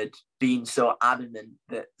person that had been so adamant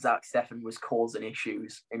that Zach Steffen was causing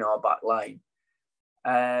issues in our back line.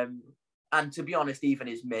 And to be honest, even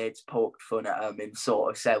his mates poked fun at him and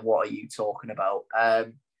sort of said, "What are you talking about?"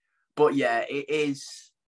 But yeah, it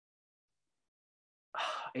is.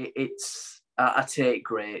 It's. I take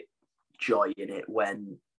great joy in it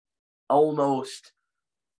when almost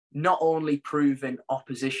not only proving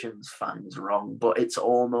opposition's fans wrong, but it's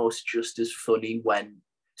almost just as funny when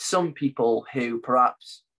some people who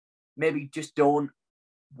perhaps maybe just don't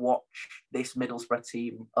watch this Middlesbrough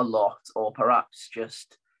team a lot, or perhaps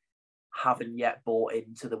just haven't yet bought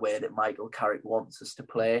into the way that Michael Carrick wants us to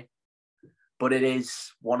play. But it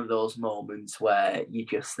is one of those moments where you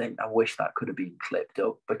just think, I wish that could have been clipped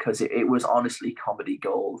up, because it was honestly comedy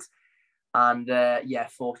gold. And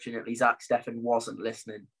fortunately, Zach Steffen wasn't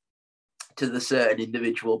listening to the certain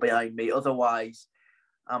individual behind me. Otherwise,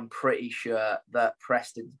 I'm pretty sure that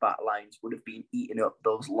Preston's back lines would have been eating up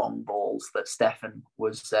those long balls that Steffen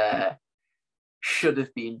was should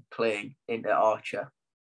have been playing into Archer.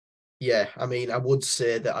 Yeah, I mean, I would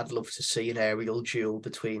say that I'd love to see an aerial duel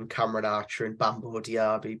between Cameron Archer and Bambo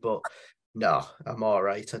Diaby, but no, I'm all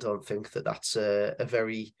right. I don't think that that's a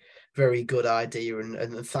very, very good idea,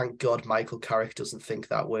 and thank God Michael Carrick doesn't think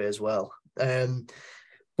that way as well.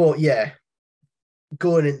 But yeah,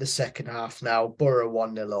 going into the second half now, Borough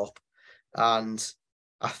 1-0 up, and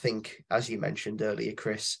I think, as you mentioned earlier,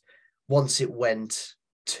 Chris, once it went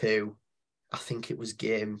to, I think it was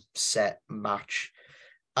game, set, match.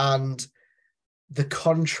 And the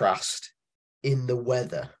contrast in the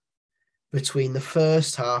weather between the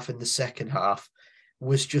first half and the second half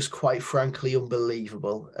was just quite frankly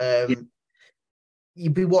unbelievable.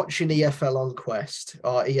 You'd be watching EFL on Quest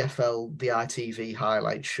or EFL, the ITV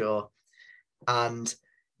highlight show, and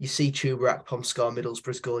you see Chuba Akpom score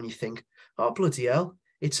Middlesbrough's goal and you think, oh, bloody hell,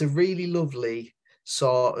 it's a really lovely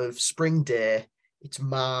sort of spring day. It's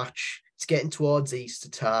March. It's getting towards Easter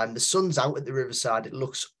time. The sun's out at the Riverside. It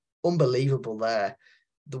looks unbelievable there.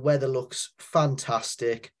 The weather looks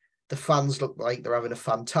fantastic. The fans look like they're having a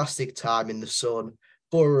fantastic time in the sun.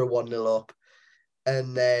 Borough 1-0 up.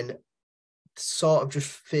 And then sort of just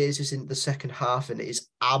phases into the second half and it is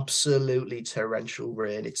absolutely torrential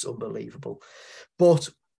rain. It's unbelievable. But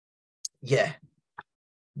yeah,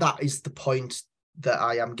 that is the point that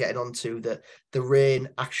I am getting onto, that the rain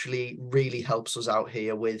actually really helps us out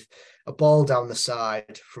here with a ball down the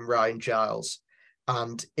side from Ryan Giles.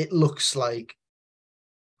 And it looks like,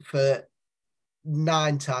 for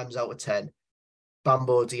 9 times out of 10,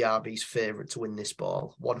 Bambo Diaby's favourite to win this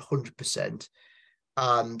ball, 100%.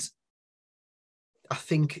 And I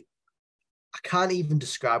think I can't even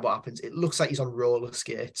describe what happens. It looks like he's on roller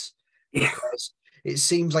skates because it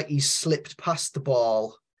seems like he's slipped past the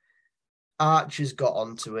ball. Archer's got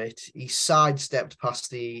onto it. He sidestepped past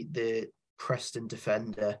the Preston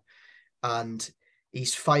defender and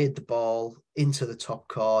he's fired the ball into the top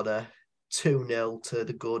corner. 2-0 to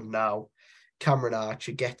the good now. Cameron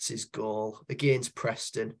Archer gets his goal against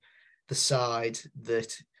Preston, the side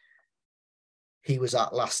that he was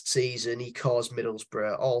at last season. He caused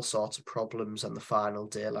Middlesbrough all sorts of problems on the final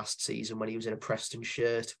day last season when he was in a Preston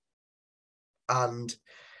shirt. And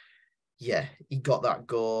yeah, he got that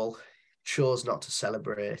goal, chose not to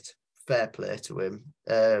celebrate. Fair play to him.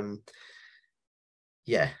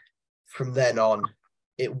 From then on,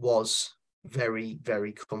 it was very,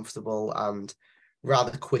 very comfortable, and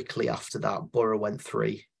rather quickly after that, Borough went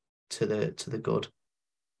 3 to the good.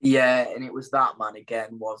 Yeah, and it was that man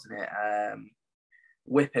again, wasn't it?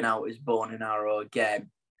 Whipping out his bow and arrow again.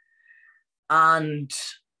 And,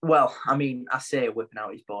 well, I mean, I say whipping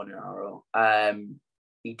out his bow and arrow.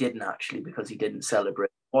 He didn't actually, because he didn't celebrate.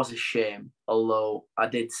 It was a shame, although I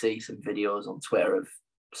did see some videos on Twitter of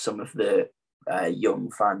some of the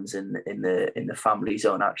young fans in the family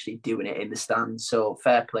zone actually doing it in the stands. So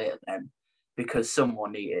fair play to them, because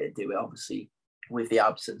someone needed to do it, obviously, with the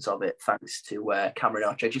absence of it, thanks to Cameron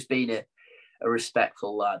Archer just being a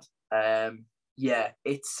respectful lad.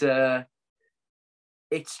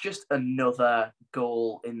 It's just another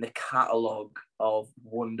goal in the catalogue of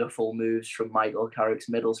wonderful moves from Michael Carrick's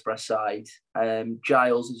Middlesbrough side.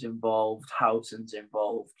 Giles is involved, Houghton's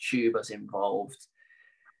involved, Chuba's involved,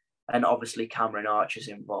 and obviously Cameron Archer's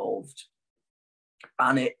involved.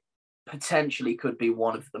 And it potentially could be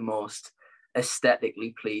one of the most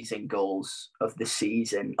aesthetically pleasing goals of the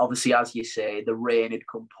season. Obviously, as you say, the rain had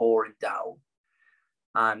come pouring down.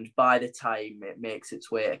 And by the time it makes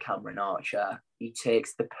its way to Cameron Archer, he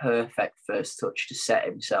takes the perfect first touch to set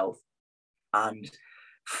himself and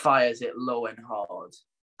fires it low and hard.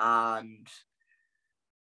 And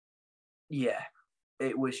yeah,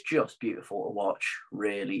 it was just beautiful to watch,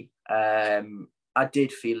 really. I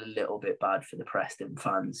did feel a little bit bad for the Preston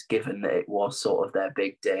fans, given that it was sort of their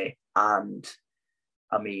big day. And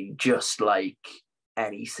I mean, just like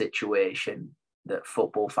any situation that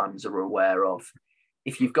football fans are aware of,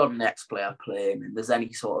 if you've got an ex-player playing and there's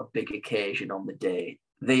any sort of big occasion on the day,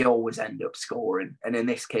 they always end up scoring. And in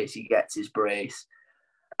this case, he gets his brace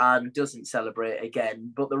and doesn't celebrate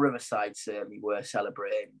again. But the Riverside certainly were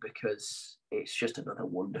celebrating, because it's just another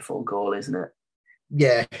wonderful goal, isn't it?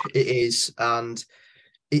 Yeah, it is. And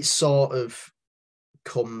it sort of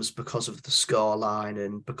comes because of the scoreline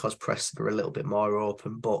and because Preston are a little bit more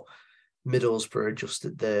open, but Middlesbrough are just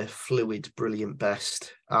at their fluid, brilliant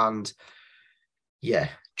best. And yeah,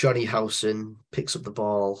 Johnny Howson picks up the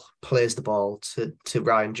ball, plays the ball to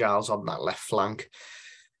Ryan Giles on that left flank.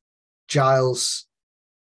 Giles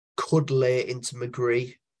could lay it into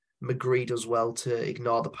McGree. McGree does well to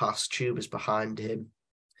ignore the pass. Tuba's behind him.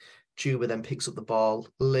 Tuba then picks up the ball,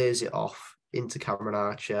 lays it off into Cameron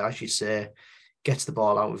Archer, as you say, gets the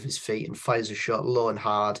ball out of his feet and fires a shot low and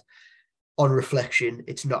hard. On reflection,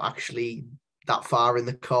 it's not actually that far in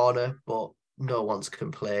the corner, but no one's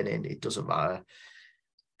complaining. It doesn't matter.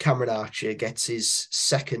 Cameron Archer gets his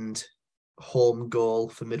second home goal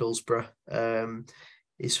for Middlesbrough.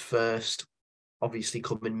 His first, obviously,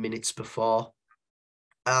 coming minutes before.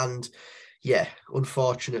 And yeah,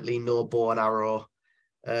 unfortunately, no bow and arrow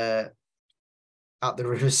at the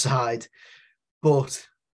Riverside. But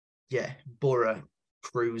yeah, Borough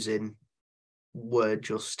cruising were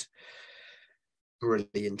just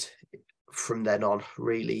brilliant from then on,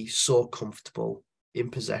 really. So comfortable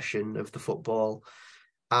in possession of the football.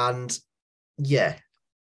 And yeah,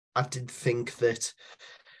 I did think that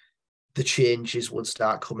the changes would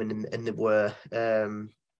start coming, and they were. Dan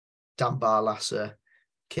Barlasser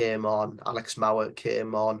came on, Alex Mowat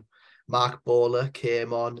came on, Mark Bowler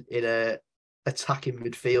came on in a attacking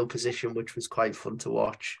midfield position, which was quite fun to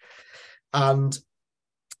watch. And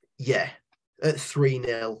yeah, at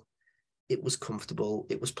 3-0, it was comfortable.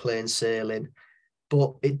 It was plain sailing,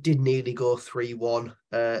 but it did nearly go 3-1.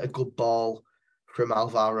 A good ball from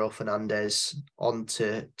Alvaro Fernandez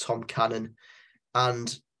onto Tom Cannon. And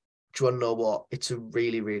do you want to know what? It's a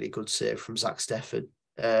really, really good save from Zach Stefford.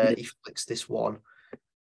 He flicks this one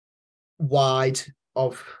wide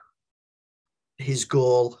of his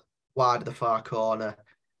goal, wide of the far corner.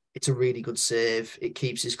 It's a really good save. It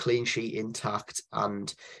keeps his clean sheet intact,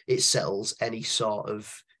 and it settles any sort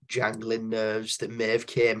of jangling nerves that may have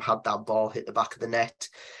came had that ball hit the back of the net.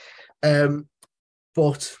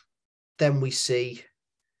 But then we see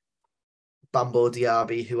Bambo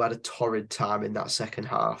Diaby, who had a torrid time in that second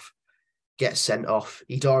half, get sent off.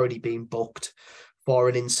 He'd already been booked for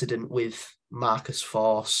an incident with Marcus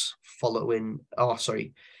Force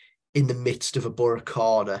in the midst of a Borough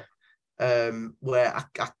corner, where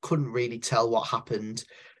I couldn't really tell what happened,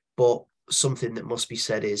 but something that must be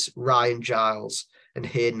said is Ryan Giles and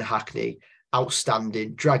Hayden Hackney,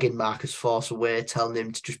 outstanding, dragging Marcus Force away, telling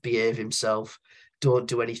him to just behave himself, don't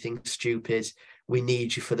do anything stupid, we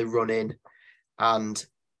need you for the run-in. And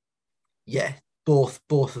yeah, both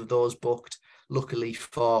of those booked. Luckily,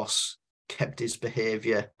 Force kept his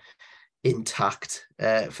behaviour intact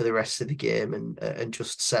for the rest of the game and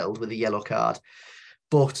just settled with a yellow card.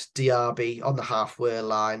 But Diaby on the halfway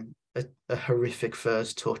line, a horrific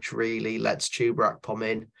first touch, really lets Tubarak come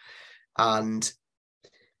in. And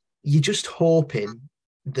you're just hoping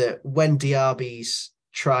that when Diaby's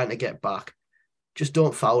trying to get back, just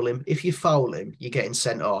don't foul him. If you foul him, you're getting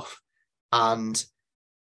sent off. And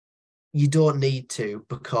you don't need to,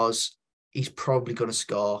 because he's probably going to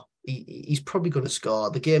score. He's probably going to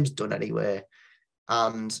score. The game's done anyway.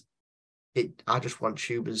 And I just want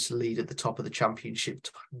Tuba's lead at the top of the championship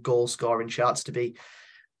goal scoring charts to be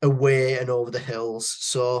away and over the hills.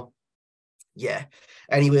 So, yeah.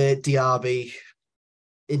 Anyway, Diaby,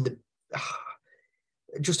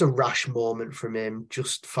 just a rash moment from him,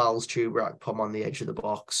 just fouls Tubarak Pom on the edge of the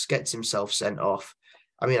box, gets himself sent off.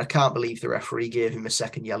 I mean, I can't believe the referee gave him a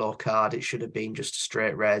second yellow card. It should have been just a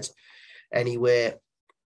straight red. Anyway,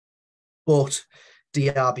 but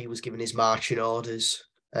Diaby was given his marching orders,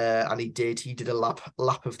 and he did. He did a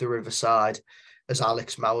lap of the Riverside as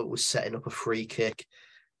Alex Mowat was setting up a free kick.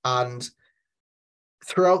 And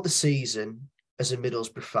throughout the season, as a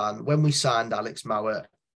Middlesbrough fan, when we signed Alex Mowat,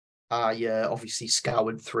 I obviously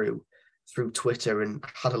scoured through Twitter and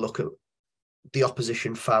had a look at the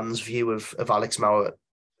opposition fans' view of Alex Mowat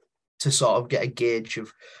to sort of get a gauge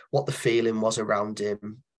of what the feeling was around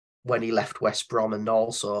him when he left West Brom, and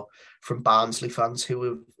also from Barnsley fans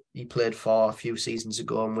who he played for a few seasons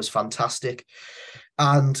ago and was fantastic.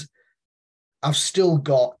 And I've still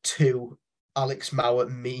got two Alex Mowat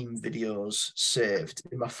meme videos saved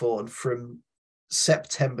in my phone from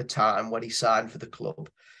September time when he signed for the club.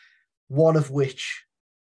 One of which,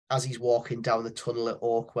 as he's walking down the tunnel at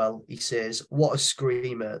Oakwell, he says, "What a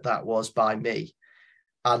screamer that was by me."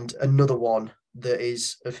 And another one that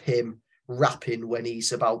is of him rapping when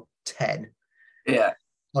he's about 10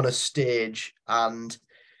 on a stage, and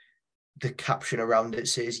the caption around it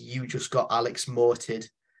says, "You just got Alex Morted."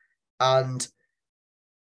 And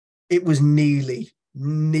it was nearly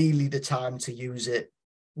the time to use it,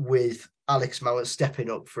 with Alex Mowat stepping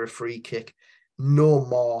up for a free kick, no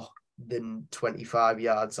more than 25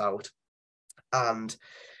 yards out. And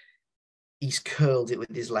he's curled it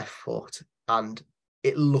with his left foot, and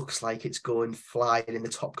it looks like it's going flying in the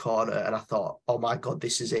top corner. And I thought, oh my God,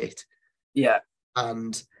 this is it. Yeah.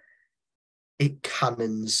 And it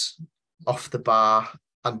cannons off the bar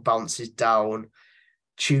and bounces down.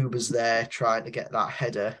 Tuba's there trying to get that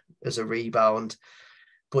header as a rebound,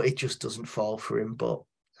 but it just doesn't fall for him. But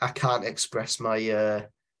I can't express my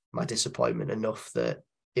my disappointment enough that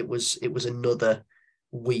it was another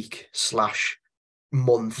week /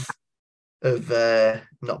 month of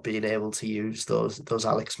not being able to use those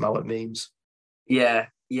Alex Mowat memes. Yeah,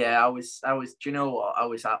 I was. Do you know what? I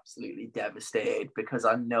was absolutely devastated, because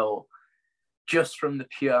I know, just from the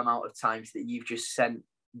pure amount of times that you've just sent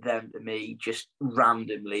them to me, just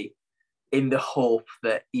randomly, in the hope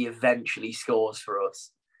that he eventually scores for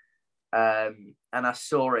us. And I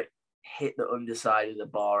saw it hit the underside of the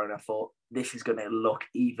bar, and I thought, this is going to look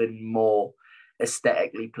even more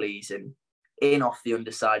aesthetically pleasing, in off the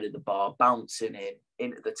underside of the bar, bouncing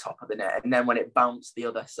into the top of the net. And then when it bounced the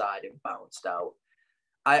other side and bounced out,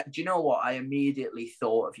 do you know what? I immediately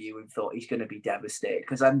thought of you and thought, he's going to be devastated,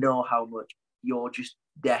 because I know how much you're just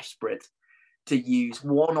desperate to use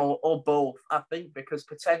one or both. I think because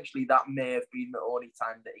potentially that may have been the only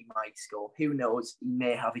time that he might score. Who knows? He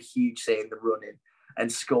may have a huge say in the running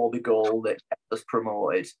and score the goal that gets us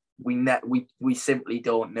promoted. We simply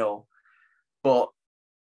don't know. But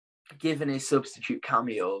given his substitute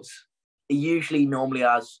cameos, he usually normally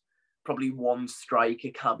has probably one striker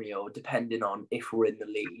cameo, depending on if we're in the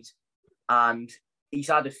lead. And he's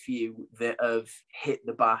had a few that have hit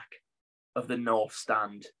the back of the north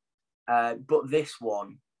stand. But this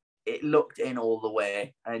one, it looked in all the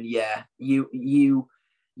way. And yeah, your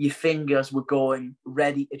fingers were going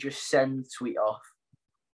ready to just send tweet off.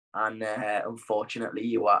 And unfortunately,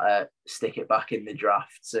 you had to stick it back in the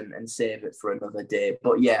drafts and save it for another day.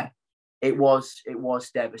 But yeah, it was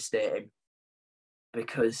devastating,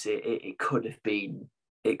 because it could have been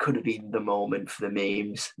the moment for the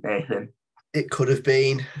memes, Nathan. It could have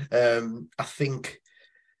been. I think,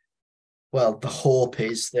 well, the hope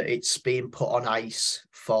is that it's being put on ice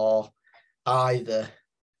for either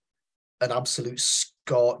an absolute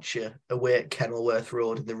scorcher away at Kenilworth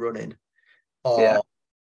Road in the running, or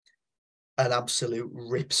an absolute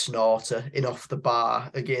rip snorter in off the bar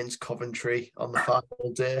against Coventry on the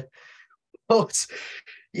final day. But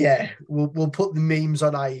yeah, we'll put the memes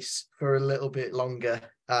on ice for a little bit longer,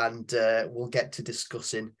 and we'll get to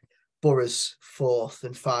discussing Borough's fourth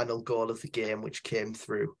and final goal of the game, which came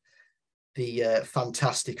through the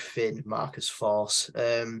fantastic Finn, Marcus Force.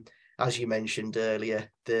 As you mentioned earlier,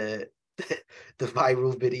 the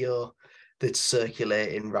viral video that's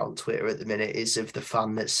circulating around Twitter at the minute is of the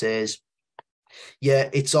fan that says, "Yeah,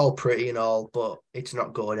 it's all pretty and all, but it's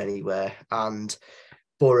not going anywhere." And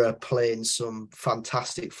Borough playing some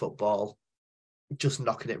fantastic football, just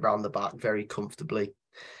knocking it round the back very comfortably.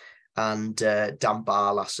 And Dan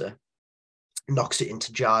Barlasser knocks it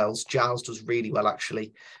into Giles. Giles does really well,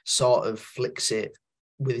 actually, sort of flicks it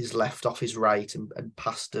with his left off his right and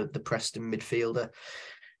past the Preston midfielder,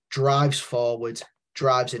 drives forward,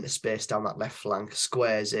 drives into space down that left flank,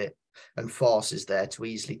 squares it, and Force there to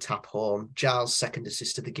easily tap home. Giles' second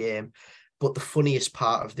assist of the game. But the funniest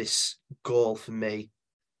part of this goal for me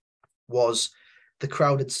was the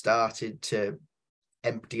crowd had started to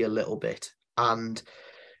empty a little bit, and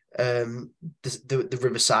the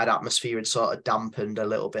Riverside atmosphere had sort of dampened a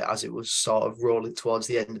little bit as it was sort of rolling towards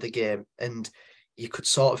the end of the game, and you could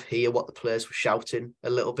sort of hear what the players were shouting a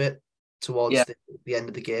little bit towards the end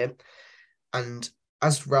of the game. And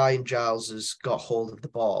as Ryan Giles has got hold of the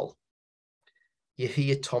ball, you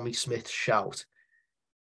hear Tommy Smith shout,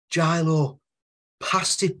 "Gilo,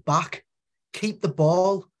 passed it back, keep the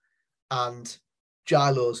ball." And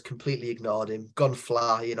Gilo's completely ignored him, gone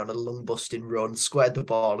flying on a lung-busting run, squared the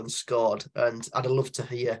ball and scored. And I'd love to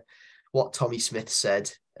hear what Tommy Smith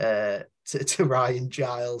said to Ryan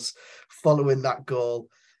Giles following that goal.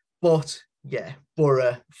 But yeah,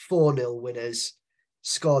 Borough 4-0 winners,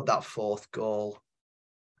 scored that fourth goal.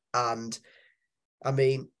 And I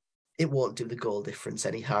mean, it won't do the goal difference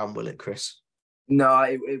any harm, will it, Chris? No,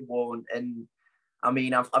 it won't. And I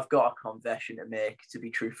mean, I've got a confession to make, to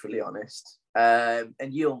be truthfully honest. And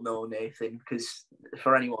you'll know, Nathan, because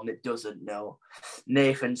for anyone that doesn't know,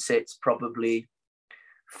 Nathan sits probably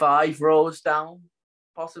 5 rows down,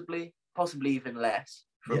 possibly even less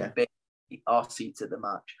from our seats at the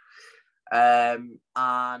match.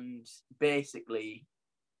 And basically,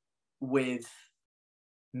 with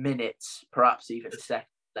minutes, perhaps even seconds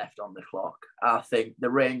left on the clock, I think the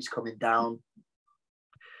rain's coming down.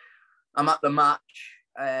 I'm at the match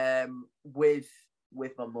with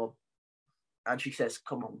my mum, and she says,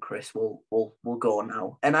 "Come on, Chris, we'll go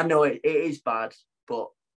now." And I know it is bad, but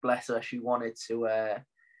bless her, she wanted to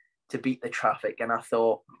beat the traffic. And I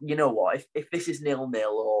thought, you know what, if this is 0-0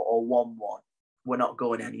 or 1-1, we're not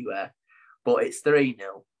going anywhere. But it's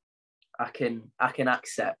 3-0. I can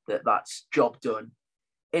accept that. That's job done.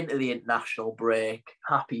 Into the international break,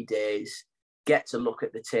 happy days. Get to look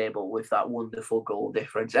at the table with that wonderful goal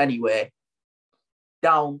difference. Anyway,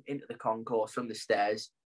 down into the concourse from the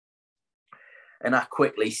stairs, and I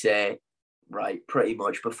quickly say, right, pretty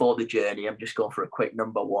much before the journey, I'm just going for a quick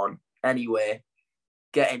number one. Anyway,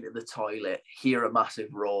 get into the toilet, hear a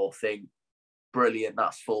massive roar, think, brilliant,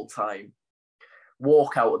 that's full time.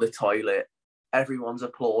 Walk out of the toilet, everyone's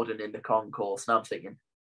applauding in the concourse, and I'm thinking,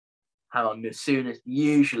 hang on, as soon as,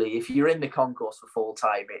 usually if you're in the concourse for full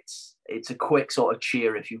time, it's a quick sort of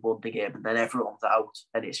cheer if you've won the game, and then everyone's out,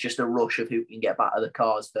 and it's just a rush of who can get back to the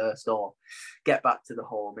cars first or get back to the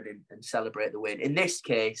home and celebrate the win. In this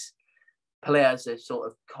case, players are sort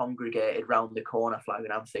of congregated round the corner flag,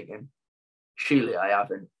 and I'm thinking, surely I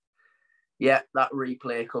haven't. Yeah, that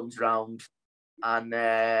replay comes round, and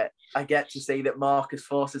I get to see that Marcus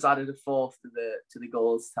Forss has added a fourth to the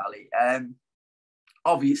goals tally.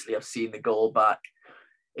 Obviously, I've seen the goal back.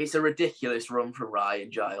 It's a ridiculous run from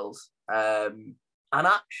Ryan Giles. And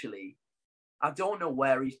actually, I don't know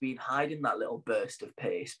where he's been hiding that little burst of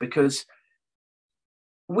pace, because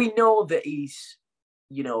we know that he's,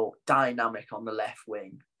 dynamic on the left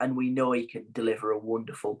wing, and we know he can deliver a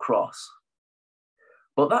wonderful cross.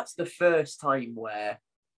 But that's the first time where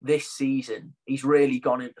this season he's really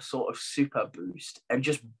gone into sort of super boost and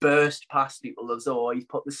just burst past people as though he's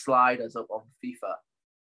put the sliders up on FIFA.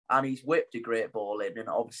 And he's whipped a great ball in, and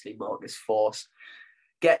obviously Marcus Forss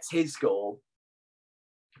gets his goal.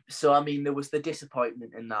 So, I mean, there was the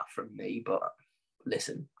disappointment in that from me, but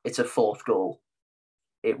listen, it's a fourth goal.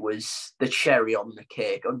 It was the cherry on the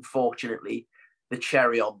cake. Unfortunately, the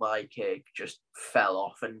cherry on my cake just fell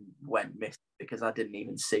off and went missing because I didn't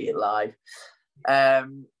even see it live.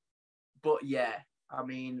 But yeah, I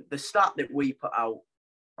mean, the stat that we put out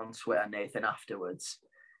on Twitter, Nathan, afterwards,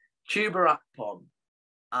 Chuba Akpom,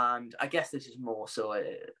 and I guess this is more so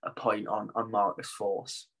a point on Marcus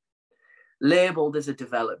Forss, labelled as a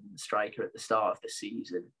development striker at the start of the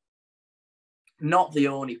season. Not the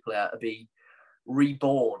only player to be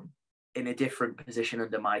reborn in a different position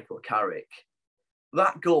under Michael Carrick.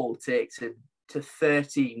 That goal takes him to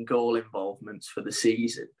 13 goal involvements for the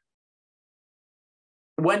season.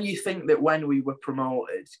 When you think that when we were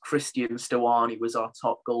promoted, Christian Stawani was our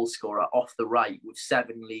top goal scorer off the right with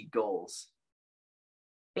 7 league goals,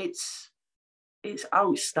 it's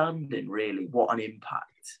outstanding, really, what an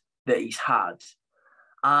impact that he's had.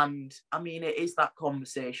 And I mean, it is that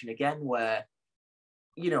conversation again where,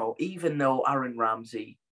 even though Aaron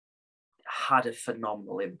Ramsey had a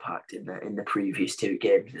phenomenal impact in the previous 2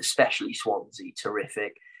 games, especially Swansea,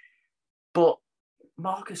 terrific, but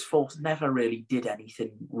Marcus Forss never really did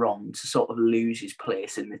anything wrong to sort of lose his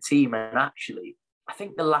place in the team. And actually, I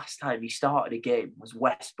think the last time he started a game was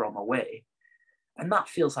West Brom away, and that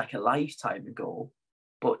feels like a lifetime ago.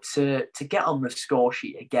 But to get on the score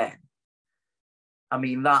sheet again, I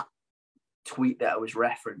mean, that tweet that I was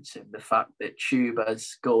referencing, the fact that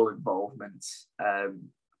Chuba's goal involvements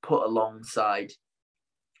put alongside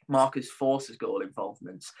Marcus Forss's goal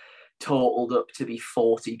involvements totaled up to be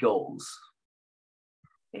 40 goals.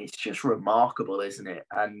 It's just remarkable, isn't it?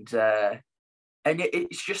 And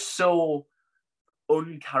it's just so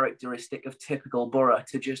uncharacteristic of typical Borough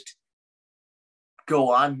to just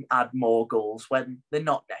go and add more goals when they're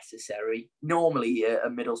not necessary. Normally, a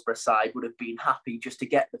Middlesbrough side would have been happy just to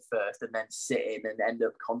get the first and then sit in and end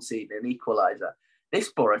up conceding an equaliser.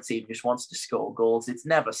 This Borough team just wants to score goals. It's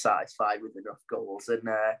never satisfied with enough goals. And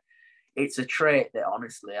it's a trait that,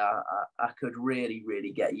 honestly, I could really,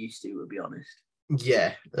 really get used to be honest.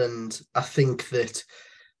 Yeah, and I think that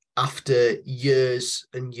after years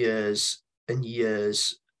and years and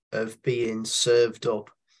years of being served up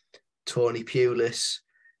Tony Pulis,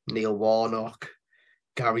 Neil Warnock,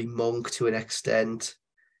 Gary Monk to an extent.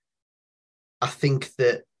 I think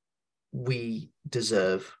that we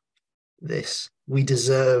deserve this. We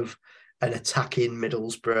deserve an attacking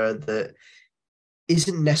Middlesbrough that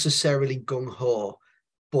isn't necessarily gung-ho,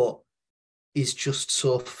 but is just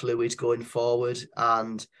so fluid going forward.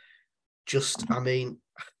 And just, I mean,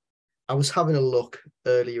 I was having a look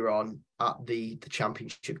earlier on at the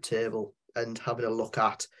championship table and having a look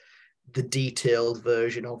at the detailed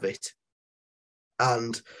version of it.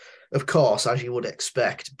 And of course, as you would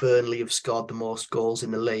expect, Burnley have scored the most goals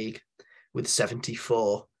in the league with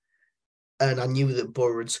 74. And I knew that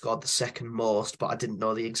Borough had scored the second most, but I didn't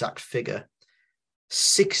know the exact figure.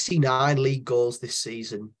 69 league goals this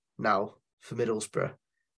season now for Middlesbrough.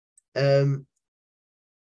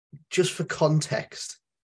 Just for context,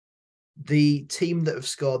 the team that have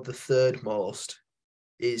scored the third most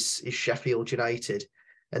is Sheffield United,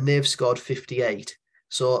 and they've scored 58.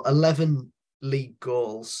 So 11 league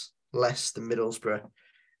goals less than Middlesbrough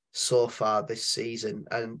so far this season.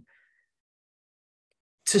 And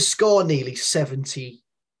to score nearly 70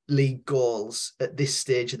 league goals at this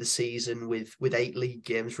stage of the season with 8 league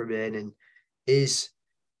games remaining is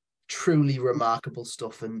truly remarkable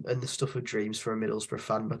stuff, and the stuff of dreams for a Middlesbrough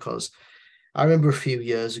fan, because I remember a few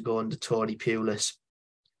years ago under Tony Pulis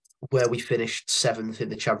where we finished 7th in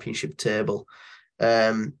the championship table,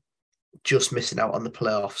 just missing out on the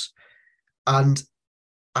playoffs. And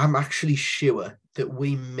I'm actually sure that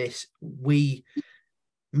we missed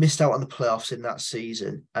out on the playoffs in that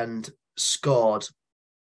season and scored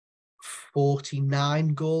 49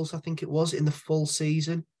 goals, I think it was, in the full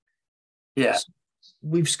season. Yeah. So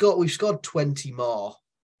we've scored 20 more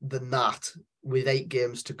than that with 8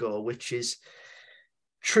 games to go, which is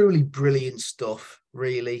truly brilliant stuff,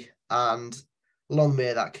 really. And long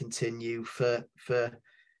may that continue for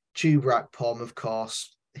Tubrak Pom, of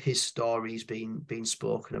course. His story's been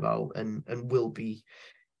spoken about and will be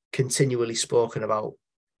continually spoken about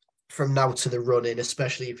from now to the run-in,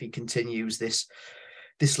 especially if he continues this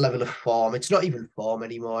level of form. It's not even form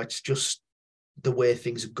anymore. It's just the way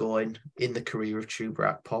things are going in the career of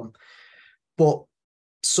Tubrak Pom. But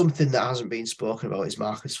something that hasn't been spoken about is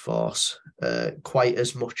Marcus Force, quite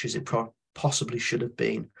as much as it possibly should have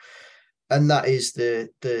been. And that is the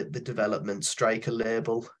development striker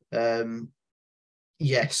label.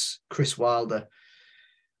 Yes, Chris Wilder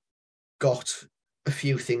got a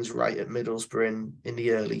few things right at Middlesbrough in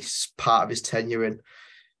the early part of his tenure. And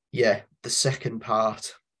yeah, the second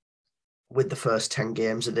part, with the first 10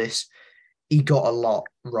 games of this, he got a lot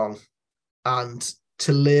wrong. And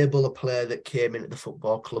to label a player that came into the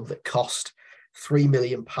football club that cost £3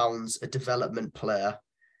 million a development player,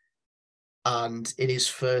 and in his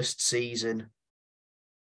first season,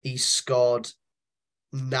 he scored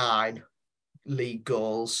 9 league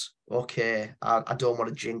goals. Okay, I don't want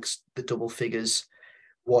to jinx the double figures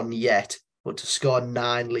one yet, but to score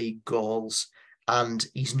 9 league goals, and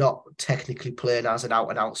he's not technically playing as an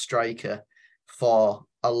out-and-out striker for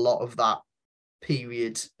a lot of that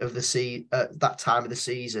period of the that time of the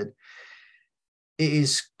season, it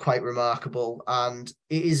is quite remarkable. And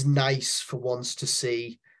it is nice for once to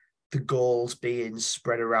see the goals being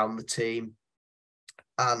spread around the team,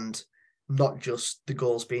 and not just the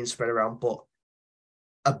goals being spread around, but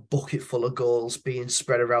a bucket full of goals being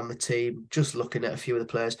spread around the team. Just looking at a few of the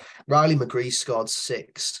players, Riley McGree scored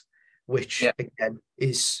 6, which again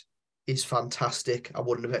is fantastic. I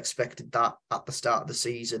wouldn't have expected that at the start of the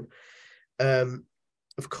season.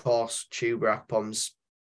 Of course, Tubrak Pom's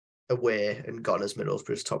away and gone as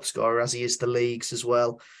Middlesbrough's top scorer, as he is the league's as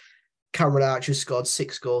well. Cameron Archer scored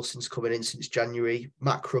 6 goals since coming in since January.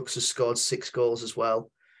 Matt Crooks has scored 6 goals as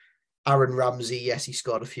well. Aaron Ramsey, yes, he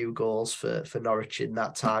scored a few goals for Norwich in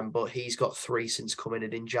that time, but he's got 3 since coming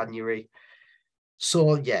in January.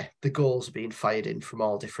 So, yeah, the goals are being fired in from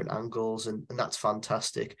all different angles, and that's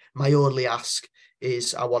fantastic. My only ask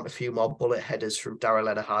is I want a few more bullet headers from Darrell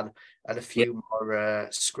Lenihan and a few more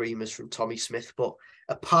screamers from Tommy Smith. But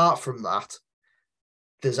apart from that,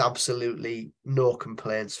 there's absolutely no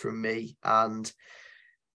complaints from me. And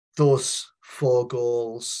those 4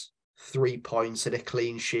 goals, 3 points and a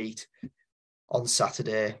clean sheet on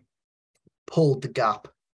Saturday pulled the gap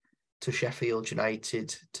to Sheffield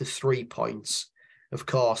United to 3 points. Of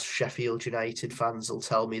course, Sheffield United fans will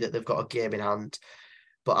tell me that they've got a game in hand,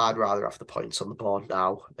 but I'd rather have the points on the board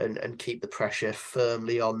now and keep the pressure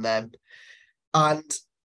firmly on them. And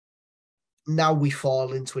now we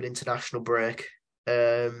fall into an international break,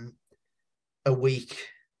 a week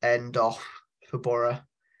end off for Borough.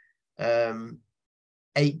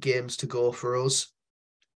 8 games to go for us.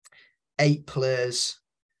 8 players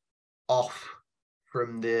off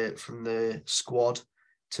from the squad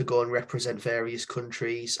to go and represent various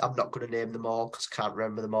countries. I'm not going to name them all because I can't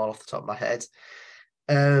remember them all off the top of my head.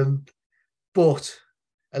 But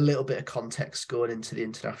a little bit of context going into the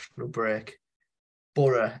international break.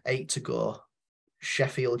 Borough, 8 to go.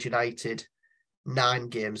 Sheffield United, 9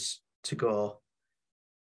 games to go.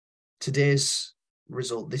 Today's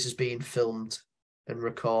result, this is being filmed and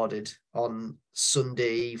recorded on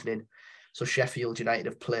Sunday evening. So Sheffield United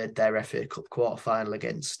have played their FA Cup quarter-final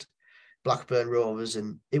against Blackburn Rovers,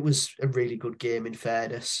 and it was a really good game in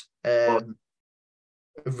fairness. A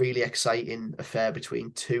really exciting affair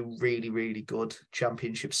between two really, really good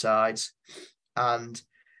championship sides. And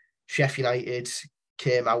Sheffield United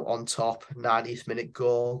came out on top, 90th minute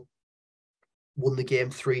goal, won the game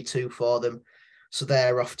 3-2 for them. So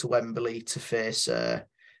they're off to Wembley to face the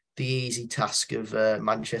easy task of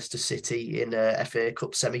Manchester City in a FA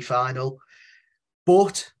Cup semi-final.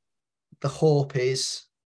 But the hope is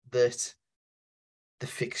that the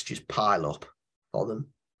fixtures pile up for them.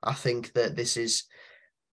 I think that this is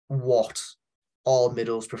what all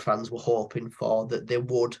Middlesbrough fans were hoping for, that they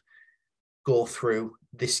would go through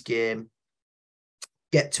this game,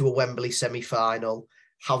 get to a Wembley semi-final,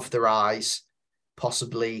 have their eyes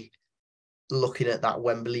possibly looking at that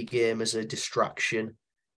Wembley game as a distraction.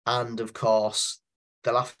 And of course,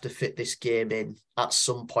 they'll have to fit this game in at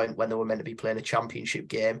some point when they were meant to be playing a championship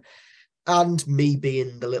game. And me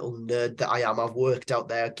being the little nerd that I am, I've worked out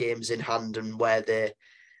their games in hand and where they,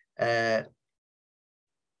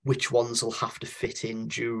 which ones will have to fit in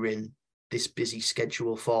during this busy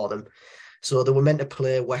schedule for them. So they were meant to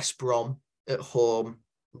play West Brom at home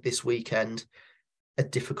this weekend, a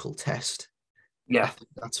difficult test. Yeah, I think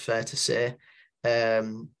that's fair to say.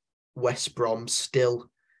 West Brom still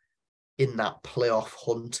in that playoff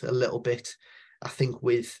hunt a little bit. I think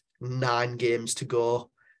with 9 games to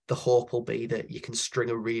go, the hope will be that you can string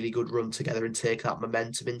a really good run together and take that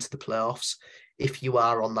momentum into the playoffs if you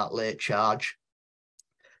are on that late charge.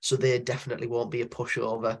 So they definitely won't be a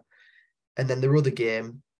pushover. And then their other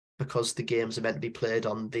game, because the games are meant to be played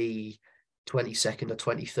on the 22nd or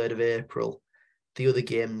 23rd of April, the other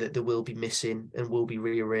game that they will be missing and will be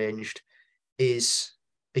rearranged is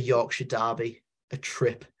a Yorkshire derby, a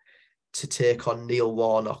trip to take on Neil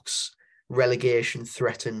Warnock's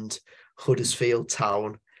relegation-threatened Huddersfield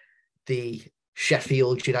Town, the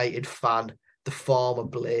Sheffield United fan, the former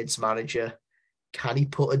Blades manager. Can he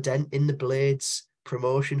put a dent in the Blades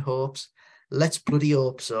promotion hopes? Let's bloody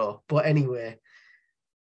hope so. But anyway,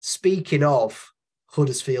 speaking of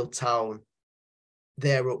Huddersfield Town,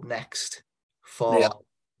 they're up next for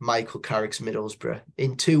Michael Carrick's Middlesbrough.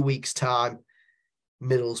 In 2 weeks' time,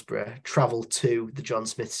 Middlesbrough travel to the John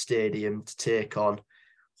Smith Stadium to take on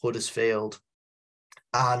Huddersfield.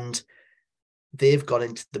 And they've gone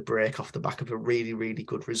into the break off the back of a really, really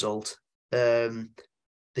good result. They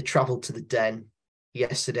travelled to the Den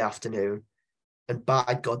yesterday afternoon, and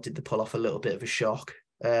by God, did they pull off a little bit of a shock.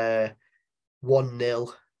 1-0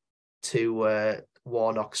 to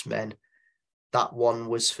Warnock's men. That one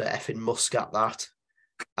was for effing Muscat, that.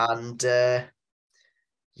 And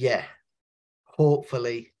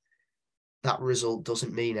hopefully that result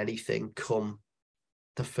doesn't mean anything come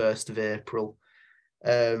the 1st of April.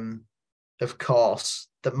 Of course,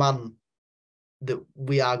 the man that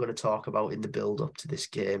we are going to talk about in the build-up to this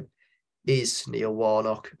game is Neil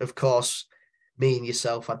Warnock. Of course, me and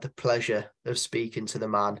yourself had the pleasure of speaking to the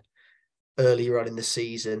man earlier on in the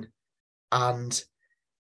season, and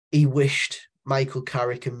he wished Michael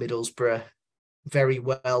Carrick and Middlesbrough very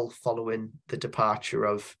well following the departure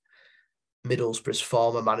of Middlesbrough's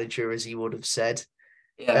former manager, as he would have said.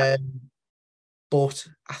 Yeah. But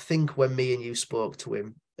I think when me and you spoke to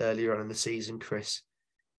him earlier on in the season, Chris,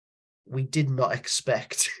 we did not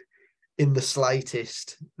expect in the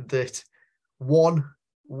slightest that, one,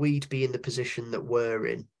 we'd be in the position that we're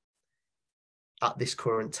in at this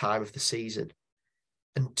current time of the season,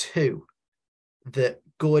 and two, that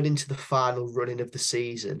going into the final running of the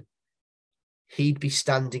season, he'd be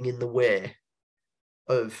standing in the way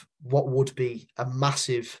of what would be a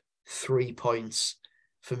massive 3 points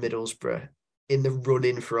for Middlesbrough in the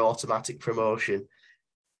run-in for automatic promotion.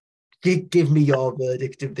 Give me your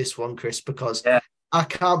verdict of this one, Chris, because I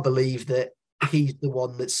can't believe that he's the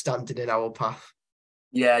one that's standing in our path.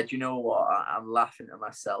 Yeah, do you know what? I'm laughing at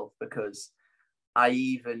myself because I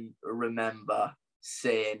even remember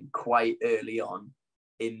saying quite early on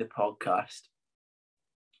in the podcast,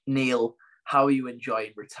 Neil, how are you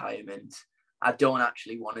enjoying retirement? I don't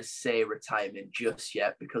actually want to say retirement just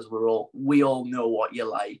yet because we all know what you're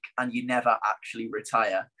like and you never actually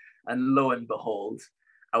retire. And lo and behold,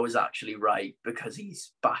 I was actually right, because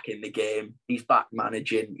he's back in the game. He's back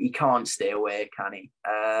managing. He can't stay away, can he?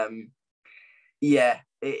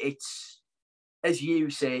 It's, as you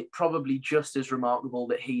say, probably just as remarkable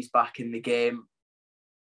that he's back in the game,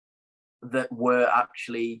 that we're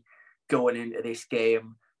actually going into this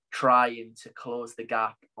game trying to close the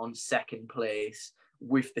gap on second place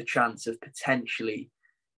with the chance of potentially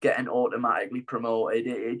getting automatically promoted.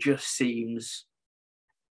 It just seems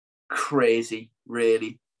crazy,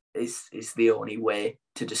 really, is the only way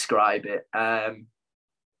to describe it.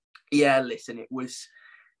 Listen, it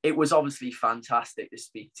was obviously fantastic to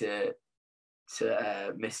speak to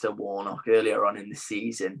Mr. Warnock earlier on in the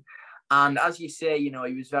season. And as you say, he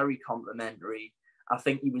was very complimentary. I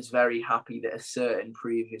think he was very happy that a certain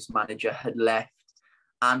previous manager had left.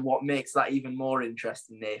 And what makes that even more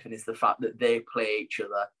interesting, Nathan, is the fact that they play each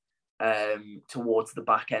other towards the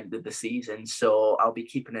back end of the season. So I'll be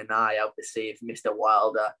keeping an eye out to see if Mr.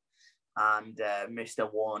 Wilder and Mr.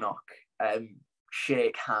 Warnock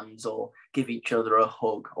shake hands or give each other a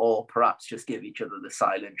hug, or perhaps just give each other the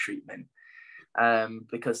silent treatment.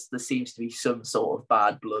 Because there seems to be some sort of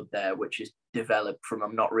bad blood there, which is developed from,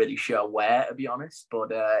 I'm not really sure where, to be honest.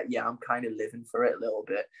 But I'm kind of living for it a little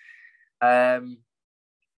bit.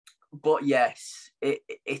 But yes,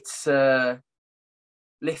 it's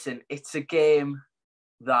listen, it's a game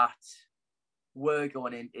that we're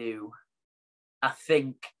going into. I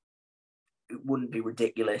think it wouldn't be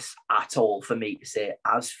ridiculous at all for me to say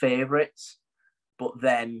as favourites. But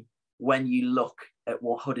then when you look at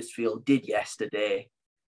what Huddersfield did yesterday,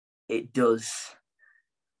 it does,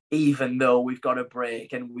 even though we've got a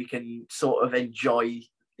break and we can sort of enjoy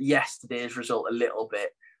yesterday's result a little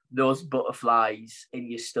bit, those butterflies in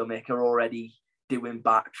your stomach are already doing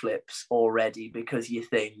backflips already, because you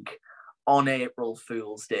think, on April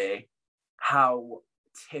Fool's Day, how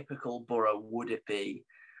typical Borough would it be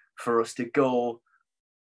for us to go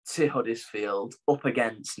to Huddersfield up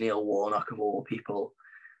against Neil Warnock, of all people,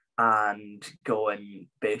 and go and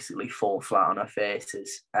basically fall flat on our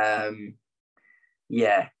faces.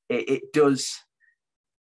 It does.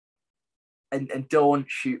 And don't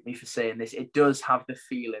shoot me for saying this, it does have the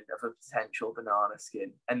feeling of a potential banana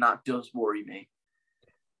skin, and that does worry me.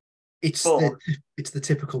 It's the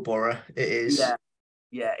typical Borough. It is.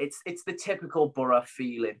 Yeah. It's the typical Borough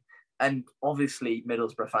feeling, and obviously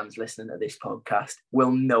Middlesbrough fans listening to this podcast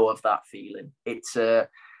will know of that feeling. It's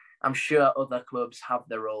I'm sure other clubs have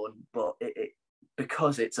their own, but it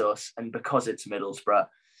because it's us and because it's Middlesbrough,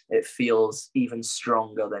 it feels even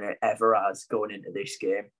stronger than it ever has going into this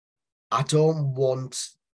game. I don't want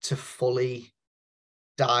to fully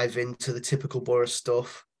dive into the typical Borough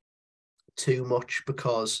stuff too much,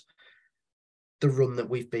 because the run that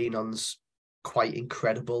we've been on's quite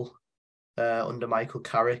incredible under Michael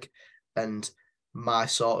Carrick, and my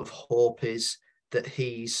sort of hope is that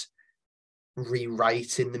he's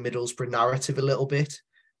rewriting the Middlesbrough narrative a little bit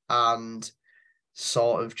and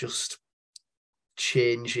sort of just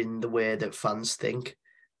changing the way that fans think.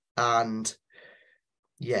 And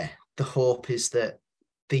the hope is that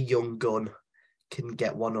the young gun can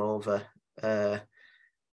get one over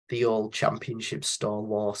the old Championship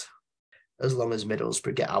stalwart, as long as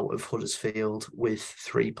Middlesbrough get out of Huddersfield with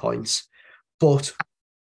 3 points. But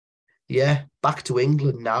back to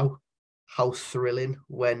England now. How thrilling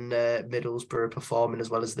when Middlesbrough are performing as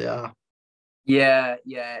well as they are. Yeah.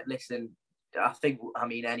 Listen,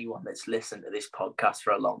 anyone that's listened to this podcast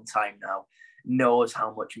for a long time now knows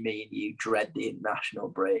how much me and you dread the international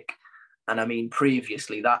break. And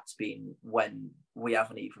previously that's been when we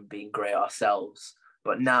haven't even been great ourselves,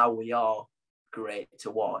 but now we are great to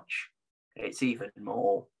watch. It's even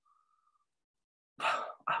more,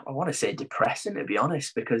 I want to say, depressing, to be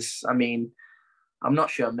honest, because I'm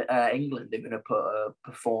not sure England are going to put a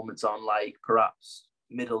performance on like perhaps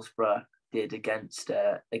Middlesbrough did against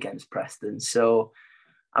Preston. So,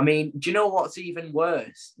 do you know what's even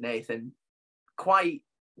worse, Nathan? Quite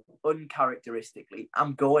uncharacteristically,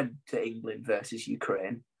 I'm going to England versus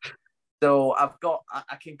Ukraine. So I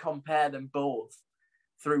can compare them both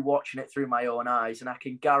through watching it through my own eyes, and I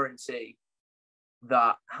can guarantee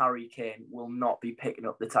that Harry Kane will not be picking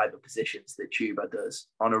up the type of positions that Chuba does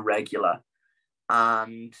on a regular.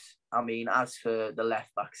 And as for the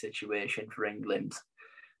left back situation for England,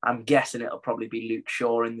 I'm guessing it'll probably be Luke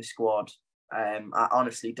Shaw in the squad. I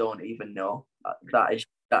honestly don't even know. That is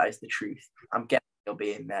the truth. I'm guessing he'll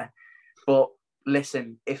be in there. But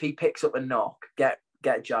listen, if he picks up a knock, get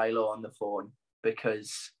Gilo on the phone,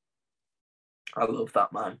 because I love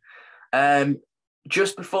that man.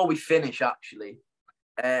 Just before we finish, actually,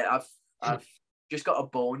 I've just got a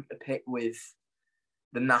bone to pick with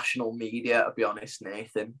the national media, to be honest,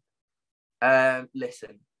 Nathan.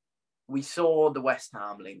 Listen, we saw the West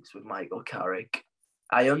Ham links with Michael Carrick.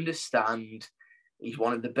 I understand he's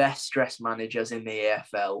one of the best stress managers in the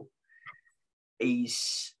AFL.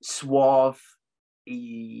 He's suave.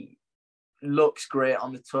 He looks great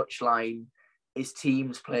on the touchline. His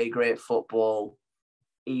teams play great football.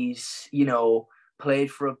 He's,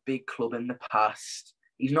 played for a big club in the past.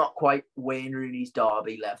 He's not quite Wayne Rooney's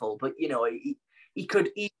Derby level, but, he could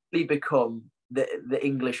easily become the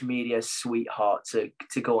English media's sweetheart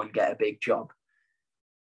to go and get a big job.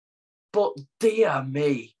 But dear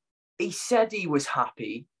me, he said he was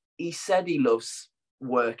happy. He said he loves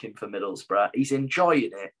working for Middlesbrough. He's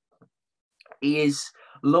enjoying it. He is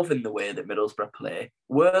loving the way that Middlesbrough play.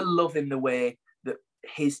 We're loving the way that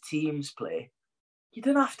his teams play. You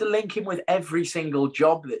don't have to link him with every single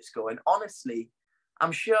job that's going. Honestly,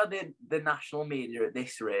 I'm sure the national media at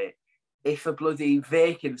this rate, if a bloody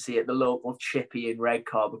vacancy at the local chippy in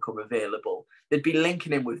Redcar become available, they'd be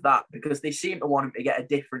linking him with that because they seem to want him to get a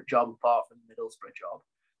different job apart from the Middlesbrough job.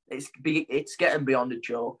 It's getting beyond a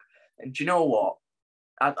joke. And do you know what?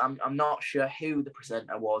 I'm not sure who the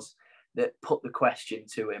presenter was that put the question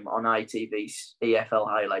to him on ITV's EFL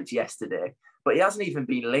highlights yesterday, but he hasn't even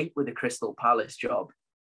been linked with the Crystal Palace job,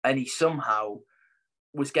 and he somehow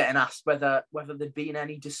was getting asked whether there'd been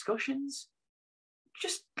any discussions.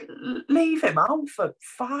 Just leave him out for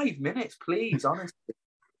 5 minutes, please, honestly.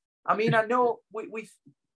 I mean, I know we've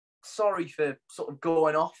sorry for sort of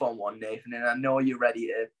going off on one, Nathan, and I know you're ready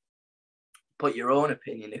to put your own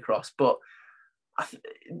opinion across, but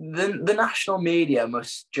the national media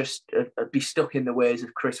must just be stuck in the ways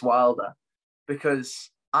of Chris Wilder,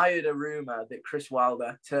 because I heard a rumour that Chris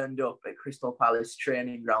Wilder turned up at Crystal Palace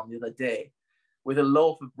training ground the other day with a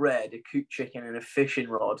loaf of bread, a cooked chicken and a fishing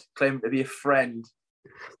rod, claiming to be a friend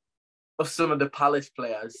of some of the Palace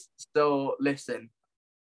players. So listen,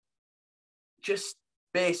 just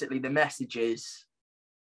basically the message is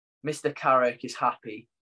Mr. Carrick is happy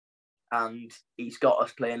and he's got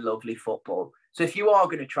us playing lovely football. So if you are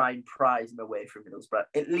going to try and prize him away from Middlesbrough,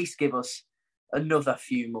 at least give us another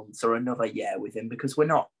few months or another year with him, because we're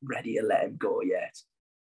not ready to let him go yet.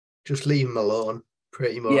 Just leave him alone,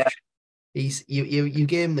 pretty much. Yeah. You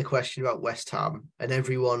gave him the question about West Ham, and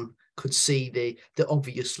everyone could see the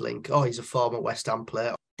obvious link. Oh, he's a former West Ham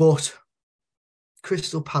player. But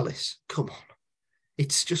Crystal Palace, come on.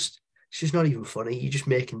 It's just not even funny. You're just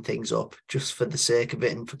making things up just for the sake of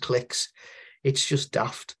it and for clicks. It's just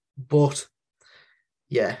daft. But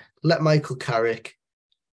yeah, let Michael Carrick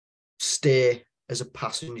stay as a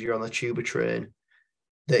passenger on the Tuba train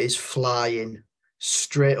that is flying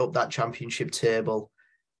straight up that championship table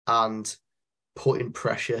and putting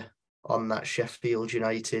pressure on that Sheffield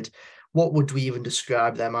United. What would we even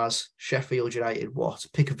describe them as? Sheffield United what?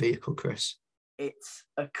 Pick a vehicle, Chris. It's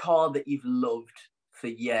a car that you've loved for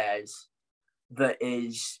years that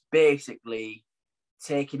is basically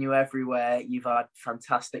taking you everywhere. You've had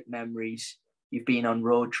fantastic memories. You've been on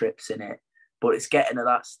road trips in it, but it's getting to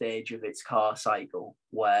that stage of its car cycle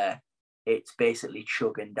where it's basically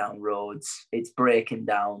chugging down roads. It's breaking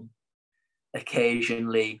down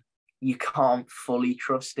occasionally. You can't fully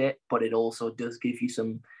trust it, but it also does give you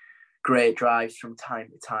some great drives from time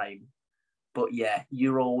to time. But yeah,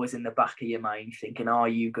 you're always in the back of your mind thinking, are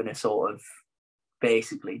you going to sort of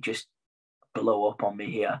basically just blow up on me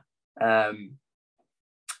here?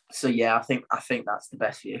 So yeah, I think that's the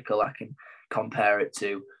best vehicle I can compare it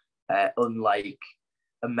to, unlike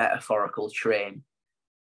a metaphorical train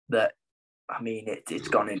that, I mean, it's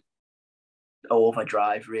gone in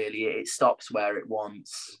overdrive, really. It stops where it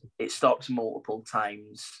wants. It stops multiple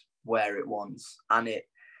times where it wants. And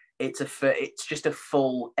it's just a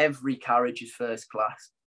full, every carriage is first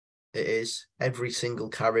class. It is. Every single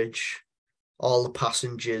carriage, all the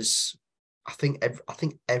passengers. I think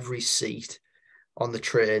every seat on the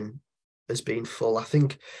train has been full. I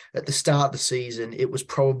think at the start of the season, it was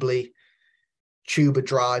probably Tuba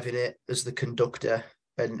driving it as the conductor,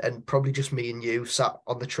 and probably just me and you sat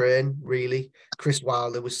on the train, really. Chris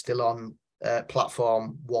Wilder was still on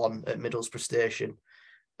platform 1 at Middlesbrough Station,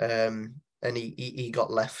 and he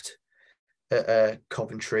got left at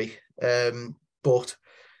Coventry. But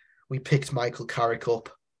we picked Michael Carrick up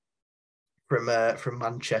from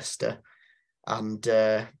Manchester, and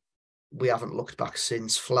we haven't looked back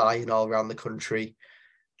since, flying all around the country,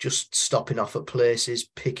 just stopping off at places,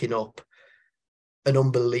 picking up an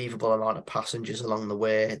unbelievable amount of passengers along the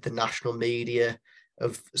way. The national media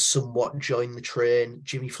have somewhat joined the train.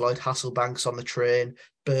 Jimmy Floyd Hasselbank's on the train.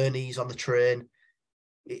 Bernie's on the train.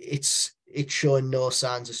 It's showing no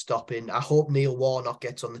signs of stopping. I hope Neil Warnock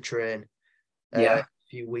gets on the train. Yeah.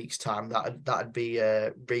 few weeks' time. That'd be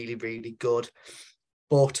really, really good.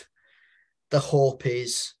 But the hope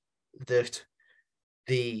is that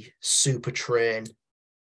the super train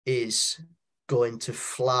is going to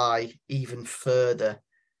fly even further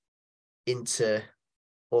into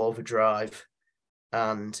overdrive,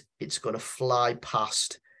 and it's going to fly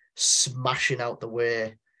past, smashing out the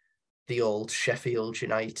way the old Sheffield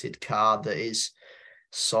United car that is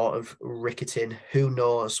sort of ricketing. Who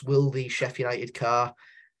knows? Will the Sheffield United car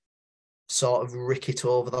sort of ricket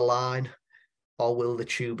over the line, or will the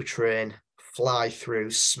Tuba train fly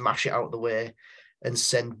through, smash it out the way, and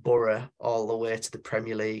send Borough all the way to the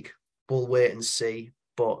Premier League? We'll wait and see,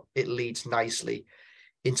 but it leads nicely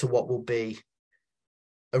into what will be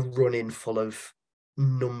a run-in full of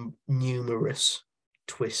numerous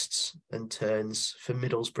twists and turns for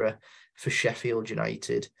Middlesbrough, for Sheffield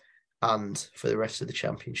United, and for the rest of the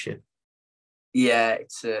Championship. Yeah,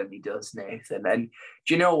 it certainly does, Nathan. And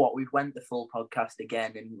do you know what? We went the full podcast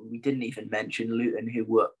again, and we didn't even mention Luton, who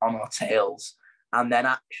were on our tails. And then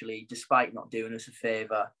actually, despite not doing us a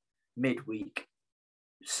favour midweek,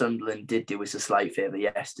 Sunderland did do us a slight favour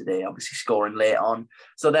yesterday, obviously scoring late on.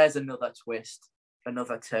 So there's another twist,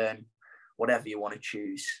 another turn, whatever you want to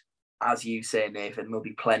choose. As you say, Nathan, there'll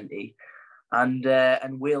be plenty. And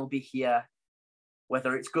we'll be here,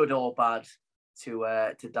 whether it's good or bad,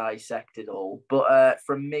 to dissect it all. But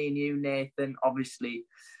from me and you, Nathan, obviously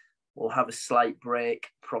we'll have a slight break,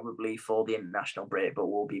 probably for the international break, but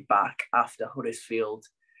we'll be back after Huddersfield,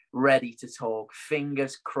 ready to talk,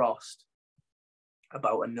 fingers crossed,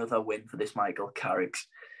 about another win for this Michael Carrick's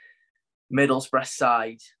Middlesbrough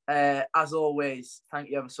side. As always, thank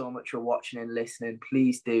you ever so much for watching and listening.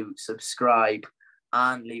 Please do subscribe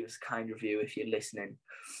and leave us a kind review if you're listening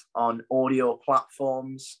on audio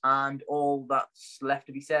platforms. And all that's left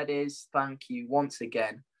to be said is thank you once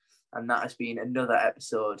again. And that has been another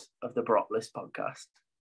episode of the Boropolis Podcast.